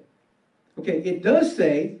say. Okay, it does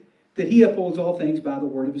say that he upholds all things by the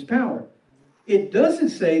word of his power. It doesn't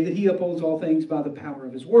say that he upholds all things by the power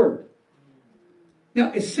of his word.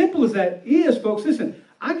 Now, as simple as that is, folks, listen,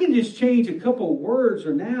 I can just change a couple words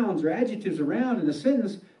or nouns or adjectives around in a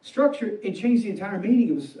sentence structure and change the entire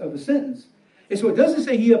meaning of a sentence. And so it doesn't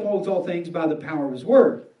say he upholds all things by the power of his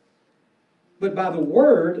word, but by the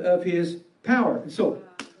word of his power. And so,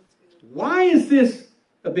 why is this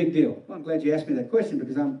a big deal? Well, I'm glad you asked me that question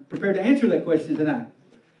because I'm prepared to answer that question tonight.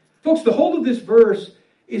 Folks, the whole of this verse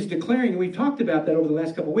is declaring, and we've talked about that over the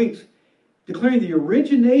last couple of weeks, declaring the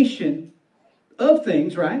origination of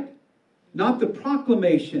things, right? Not the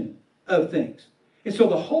proclamation of things. And so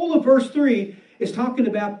the whole of verse 3 is talking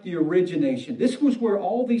about the origination. This was where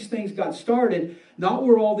all these things got started, not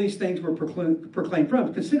where all these things were proclaimed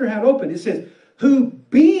from. Consider how it opened. It says, who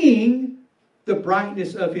being the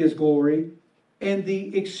brightness of his glory and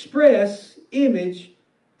the express image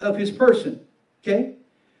of his person. Okay?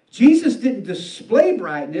 Jesus didn't display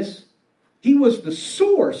brightness. He was the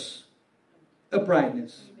source of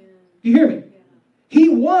brightness. Do you hear me? He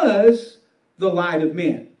was the light of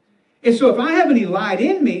men. And so if I have any light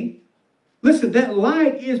in me, listen, that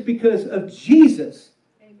light is because of Jesus,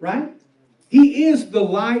 right? He is the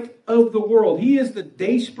light of the world. He is the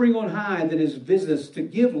day spring on high that is visited to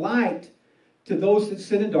give light to those that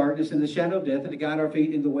sit in darkness and the shadow of death and to guide our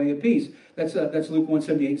feet in the way of peace. That's Luke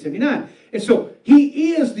 1:78-79. And so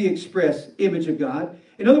he is the express image of God.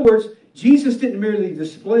 In other words, Jesus didn't merely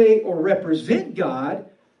display or represent God.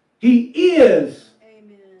 He is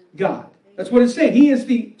God. That's what it's saying. He is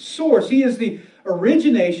the source. He is the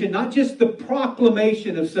origination, not just the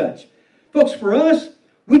proclamation of such. Folks, for us,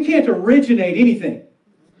 we can't originate anything.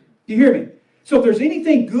 Do you hear me? So if there's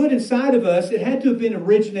anything good inside of us, it had to have been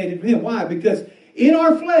originated from him. Why? Because in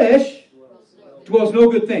our flesh dwells no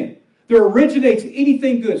good thing. There originates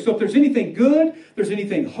anything good. So if there's anything good, there's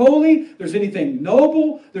anything holy, there's anything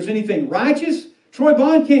noble, there's anything righteous, Troy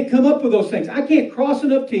Bond can't come up with those things. I can't cross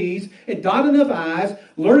enough T's and dot enough I's,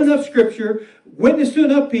 learn enough scripture, witness to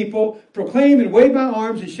enough people, proclaim and wave my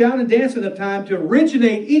arms and shout and dance enough time to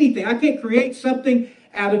originate anything. I can't create something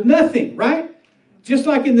out of nothing, right? Just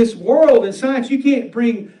like in this world, in science, you can't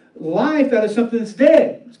bring life out of something that's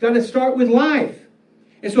dead. It's got to start with life.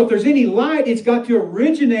 And so if there's any light, it's got to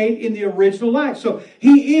originate in the original light. So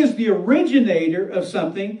he is the originator of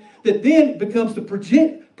something that then becomes the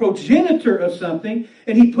progenitor of something,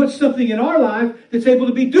 and he puts something in our life that's able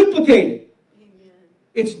to be duplicated. Amen.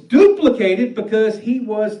 It's duplicated because he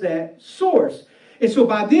was that source. And so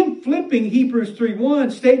by them flipping Hebrews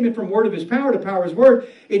 3:1 statement from word of his power to power of his word,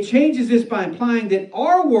 it changes this by implying that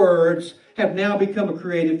our words have now become a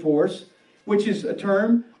creative force, which is a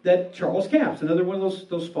term that Charles Capps, another one of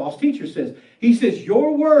those false teachers, says. He says,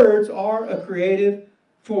 your words are a creative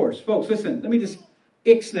force. Folks, listen, let me just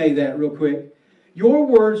ixnay that real quick. Your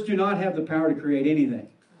words do not have the power to create anything.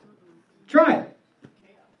 Try it.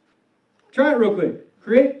 Try it real quick.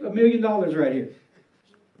 Create $1 million right here.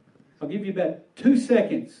 I'll give you about 2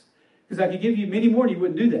 seconds. Because I could give you many more and you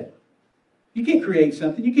wouldn't do that. You can't create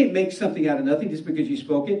something. You can't make something out of nothing just because you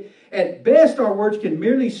spoke it. At best, our words can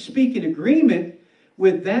merely speak in agreement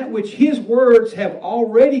with that which his words have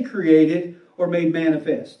already created or made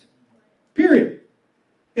manifest. Period.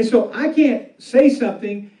 And so I can't say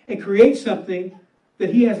something and create something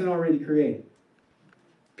that he hasn't already created.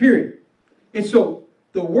 Period. And so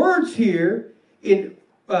the words here in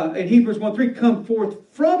Hebrews 1:3 come forth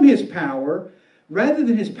from his power rather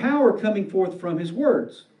than his power coming forth from his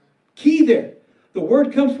words. Key there. The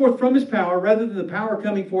word comes forth from his power rather than the power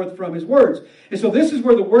coming forth from his words. And so this is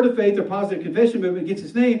where the word of faith or positive confession movement gets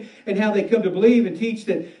its name and how they come to believe and teach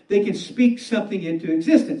that they can speak something into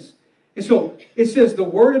existence. And so it says the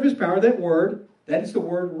word of his power, that word, that is the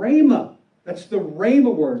word rhema. That's the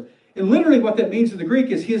rhema word. And literally what that means in the Greek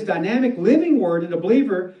is his dynamic living word in a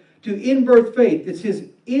believer to in-birth faith. It's his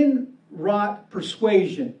in-wrought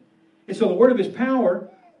persuasion. And so the word of his power,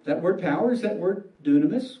 that word power is that word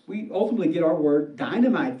dunamis. We ultimately get our word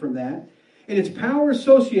dynamite from that. And it's power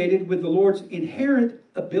associated with the Lord's inherent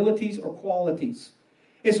abilities or qualities.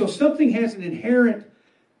 And so something has an inherent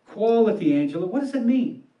quality, Angela. What does that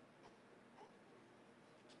mean?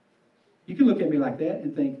 You can look at me like that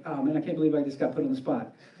and think, oh man, I can't believe I just got put on the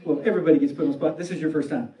spot. Well, everybody gets put on the spot. This is your first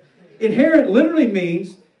time. Inherent literally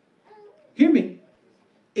means, hear me,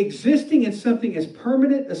 existing in something as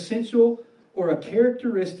permanent, essential, or a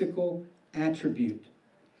characteristical attribute.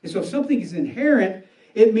 And so if something is inherent,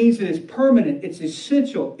 It means that it's permanent, it's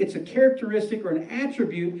essential, it's a characteristic or an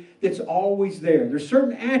attribute that's always there. There's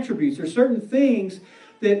certain attributes, there's certain things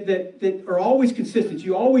that are always consistent.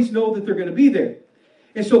 You always know that they're going to be there.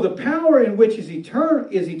 And so the power in which is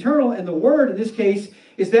eternal, and the Word in this case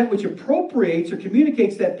is that which appropriates or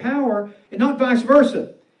communicates that power, and not vice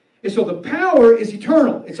versa. And so the power is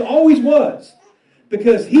eternal. It's always was.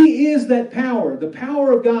 Because He is that power. The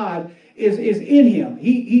power of God is in Him.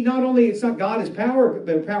 He not only, it's not God is power,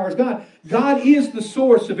 but power is God. God is the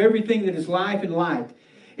source of everything that is life and light.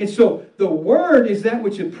 And so the Word is that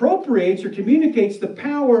which appropriates or communicates the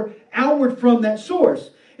power outward from that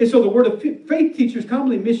source. And so the Word of Faith teachers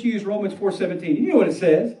commonly misuse Romans 4:17. You know what it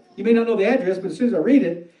says. You may not know the address, but as soon as I read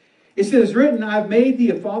it, it says, written, I've made thee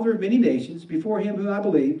a father of many nations before Him whom I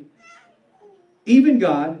believed, even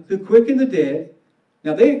God, who quickened the dead.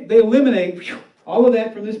 Now they eliminate all of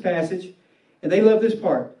that from this passage, and they love this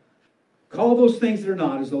part. Call those things that are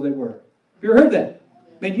not as though they were. You ever heard that?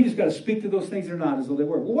 Man, you just got to speak to those things that are not as though they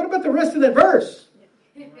were. Well, what about the rest of that verse?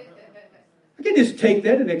 I can just take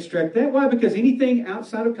that and extract that. Why? Because anything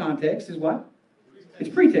outside of context is what? It's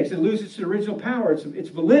pretext. It loses its original power, its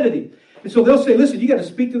validity. And so they'll say, listen, you got to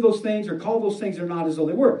speak to those things or call those things that are not as though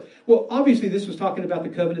they were. Well, obviously this was talking about the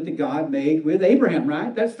covenant that God made with Abraham,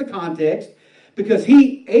 right? That's the context. Because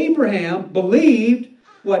Abraham believed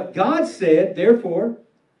what God said, therefore,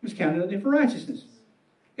 it was counted unto him for righteousness.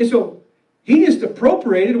 And so he just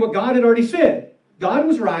appropriated what God had already said. God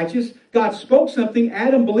was righteous. God spoke something.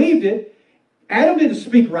 Adam believed it. Adam didn't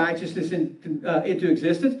speak righteousness into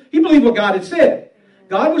existence. He believed what God had said.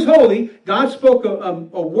 God was holy. God spoke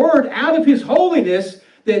a word out of His holiness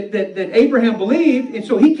that Abraham believed. And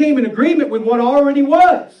so he came in agreement with what already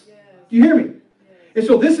was. Do you hear me? And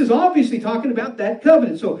so this is obviously talking about that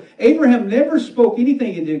covenant. So Abraham never spoke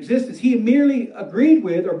anything into existence. He merely agreed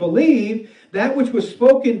with or believed that which was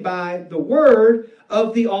spoken by the word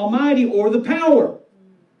of the Almighty or the power.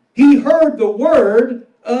 He heard the word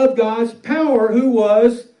of God's power, who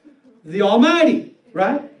was the Almighty,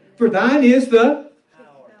 right? For thine is the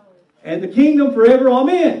power and the kingdom forever.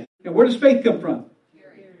 Amen. And where does faith come from?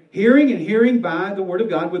 Hearing, and hearing by the word of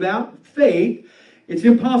God. Without faith, it's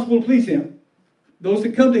impossible to please Him. Those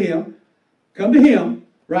that come to Him,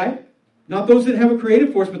 right? Not those that have a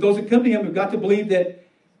creative force, but those that come to Him have got to believe that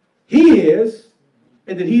He is,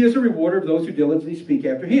 and that He is a rewarder of those who diligently seek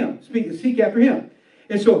after Him.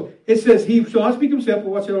 And so it says, He shall not speak Himself,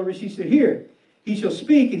 but whatsoever He shall hear. He shall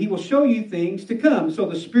speak, and He will show you things to come. So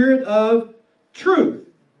the Spirit of truth.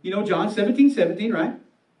 You know John 17:17, right?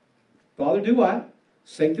 Father, do what?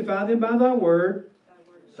 Sanctify them by Thy word.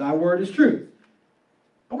 Thy word is truth.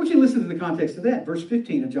 I want you to listen to the context of that. Verse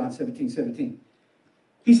 15 of John 17:17.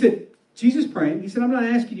 He said, Jesus praying, He said, I'm not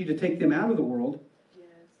asking you to take them out of the world,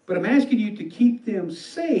 but I'm asking you to keep them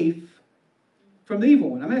safe from the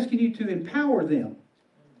evil one. I'm asking you to empower them.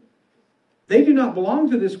 They do not belong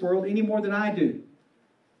to this world any more than I do.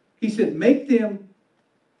 He said, make them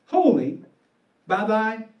holy by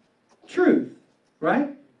Thy truth, right?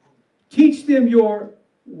 Teach them your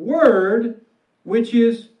word, which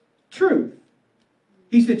is truth.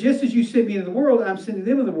 He said, just as you sent me into the world, I'm sending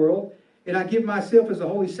them into the world, and I give myself as a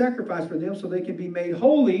holy sacrifice for them so they can be made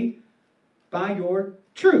holy by your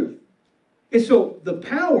truth. And so the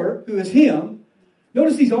power, who is Him,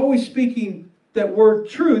 notice He's always speaking that word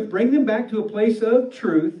truth. Bring them back to a place of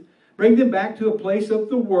truth. Bring them back to a place of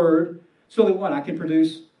the word, so that what? I can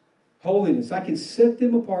produce holiness. I can set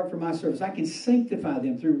them apart for my service. I can sanctify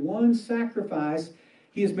them through one sacrifice.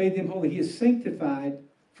 He has made them holy. He has sanctified,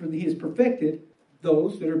 He has perfected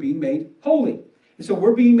those that are being made holy. And so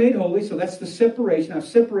we're being made holy, so that's the separation. I've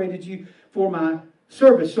separated you for my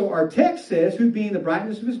service. So our text says, who being the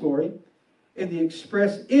brightness of His glory and the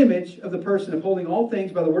express image of the person, upholding all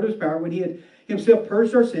things by the word of His power, when He had Himself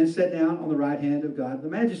purged our sins, sat down on the right hand of God the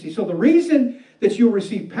Majesty. So the reason that you'll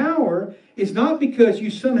receive power is not because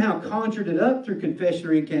you somehow conjured it up through confession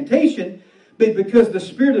or incantation, but because the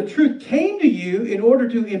Spirit of truth came to you in order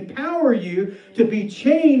to empower you to be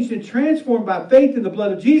changed and transformed by faith in the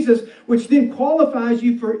blood of Jesus, which then qualifies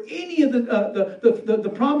you for any of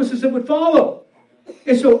the promises that would follow.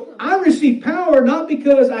 And so I received power not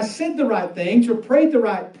because I said the right things or prayed the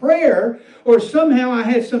right prayer or somehow I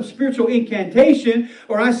had some spiritual incantation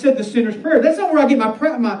or I said the sinner's prayer. That's not where I get my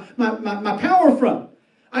power from.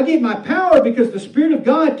 I get my power because the Spirit of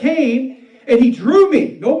God came and He drew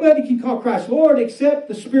me. Nobody can call Christ Lord except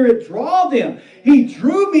the Spirit draw them. He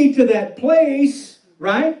drew me to that place,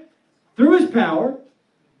 right? Through His power,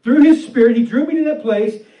 through His Spirit, He drew me to that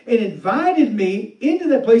place. and invited me into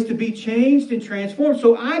that place to be changed and transformed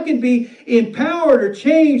so I can be empowered or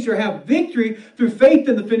changed or have victory through faith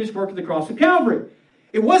in the finished work of the cross of Calvary.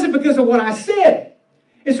 It wasn't because of what I said.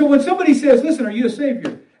 And so when somebody says, listen, are you a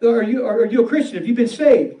Savior? Are you a Christian? Have you been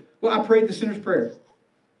saved? Well, I prayed the sinner's prayer.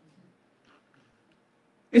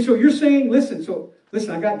 And so you're saying, listen,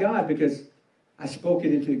 I got God because I spoke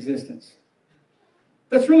it into existence.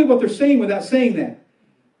 That's really what they're saying without saying that.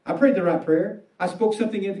 I prayed the right prayer. I spoke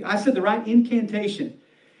something in. I said the right incantation.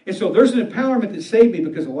 And so there's an empowerment that saved me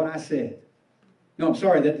because of what I said. No, I'm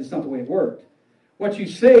sorry, that's not the way it worked. What you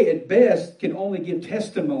say at best can only give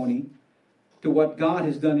testimony to what God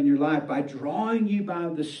has done in your life by drawing you by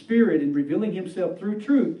the Spirit and revealing himself through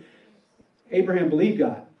truth. Abraham believed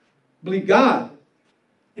God. Believed God.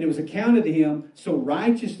 And it was accounted to him, so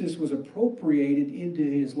righteousness was appropriated into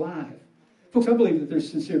his life. Folks, I believe that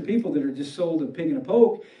there's sincere people that are just sold a pig in a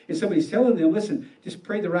poke, and somebody's telling them, listen, just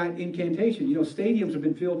pray the right incantation. You know, stadiums have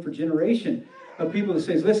been filled for generations of people that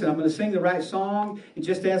says, listen, I'm going to sing the right song, and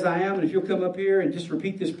just as I am, and if you'll come up here and just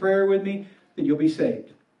repeat this prayer with me, then you'll be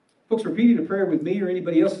saved. Folks, repeating a prayer with me or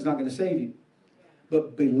anybody else is not going to save you.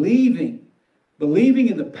 But believing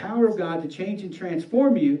in the power of God to change and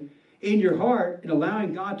transform you in your heart and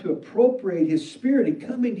allowing God to appropriate his Spirit and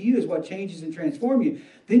come into you is what changes and transforms you.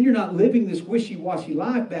 Then you're not living this wishy-washy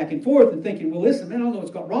life back and forth and thinking, well, listen, man, I don't know what's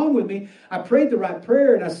gone wrong with me. I prayed the right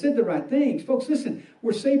prayer and I said the right things. Folks, listen,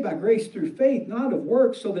 we're saved by grace through faith, not of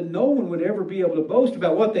works, so that no one would ever be able to boast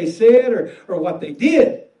about what they said or what they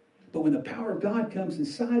did. But when the power of God comes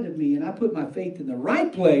inside of me and I put my faith in the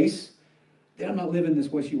right place, then I'm not living this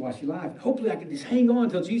wishy-washy life. Hopefully I can just hang on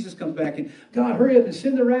until Jesus comes back and God, hurry up and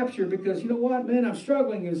send the rapture because you know what, man, I'm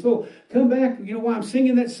struggling. And so come back, you know why I'm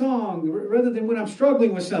singing that song rather than when I'm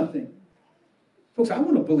struggling with something. Folks, I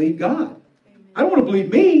want to believe God. I don't want to believe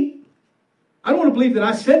me. I don't want to believe that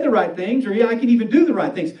I said the right things or I can even do the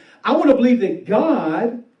right things. I want to believe that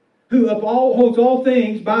God, who upholds all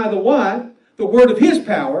things by the what? The word of his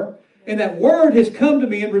power, and that word has come to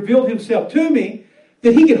me and revealed himself to me,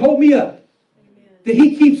 that he can hold me up. That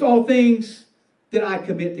he keeps all things that I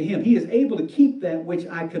commit to him. He is able to keep that which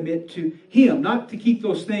I commit to him. Not to keep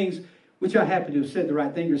those things which I happen to have said the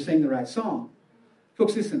right thing or sang the right song.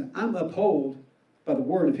 Folks, listen, I'm upheld by the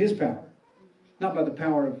word of his power. Not by the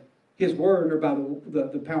power of his word or by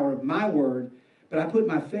the power of my word. But I put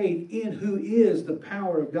my faith in who is the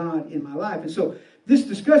power of God in my life. And so this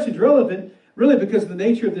discussion is relevant really because of the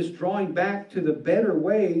nature of this drawing back to the better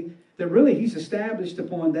way that really he's established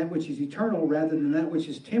upon that which is eternal rather than that which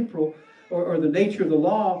is temporal or the nature of the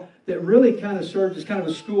law that really kind of served as kind of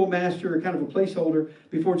a schoolmaster or kind of a placeholder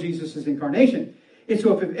before Jesus' incarnation. And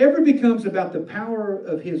so if it ever becomes about the power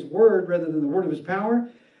of his word rather than the word of his power,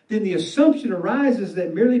 then the assumption arises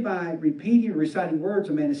that merely by repeating or reciting words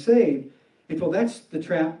a man is saved. And so that's the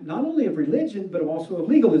trap not only of religion but also of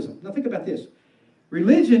legalism. Now think about this.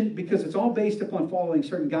 Religion, because it's all based upon following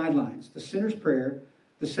certain guidelines. The sinner's prayer,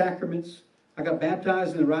 the sacraments. I got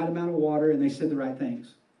baptized in the right amount of water and they said the right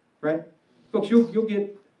things. Right? Folks, you'll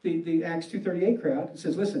get the Acts 2:38 crowd. It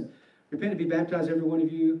says, listen, repent and be baptized every one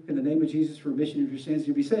of you in the name of Jesus for remission of your sins and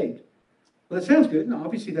you'll be saved. Well, that sounds good. No,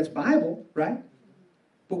 obviously that's Bible, right?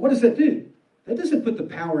 But what does that do? That doesn't put the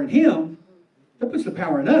power in him. That puts the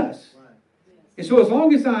power in us. And so as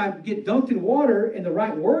long as I get dunked in water and the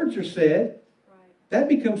right words are said, that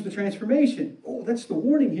becomes the transformation. Oh, that's the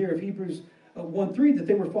warning here of Hebrews 1:3 that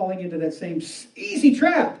they were falling into that same easy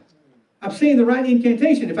trap. I'm saying the right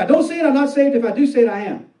incantation. If I don't say it, I'm not saved. If I do say it, I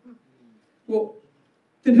am. Well,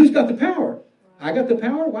 then who's got the power? I got the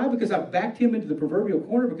power. Why? Because I backed him into the proverbial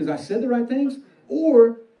corner because I said the right things?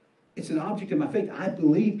 Or it's an object of my faith. I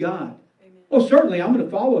believe God. Amen. Well, certainly I'm going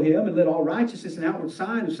to follow him and let all righteousness and outward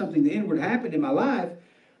sign of something the inward happen in my life.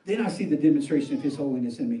 Then I see the demonstration of his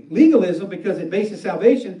holiness in me. Legalism, because it bases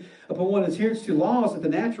salvation upon one adherence to laws that the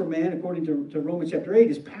natural man, according to Romans chapter 8,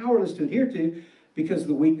 is powerless to adhere to because of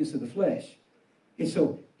the weakness of the flesh. And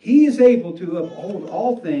so he is able to uphold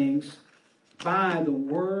all things by the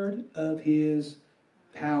word of his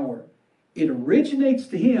power. It originates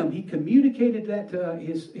to him. He communicated that to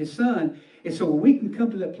his son. And so when we can come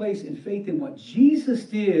to that place in faith in what Jesus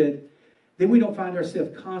did, then we don't find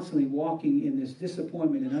ourselves constantly walking in this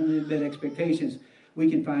disappointment and unmet expectations. We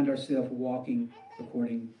can find ourselves walking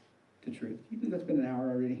according to truth. You think that's been an hour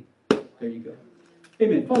already? There you go.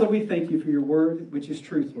 Amen. Father, we thank you for your word, which is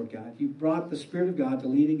truth, Lord God. You brought the Spirit of God to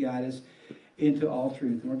lead and guide us into all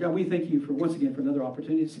truth. Lord God, we thank you for once again for another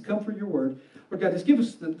opportunity to come for your word. Lord God, just give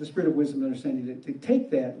us the spirit of wisdom and understanding to take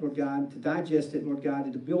that, Lord God, to digest it, Lord God,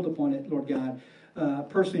 and to build upon it, Lord God,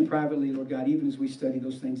 personally and privately, Lord God, even as we study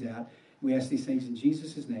those things out. We ask these things in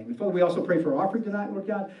Jesus' name. And Father, we also pray for our offering tonight, Lord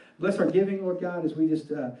God. Bless our giving, Lord God, as we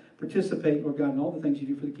just participate, Lord God, in all the things you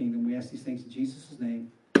do for the kingdom. We ask these things in Jesus'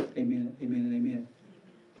 name. Amen, amen, and amen.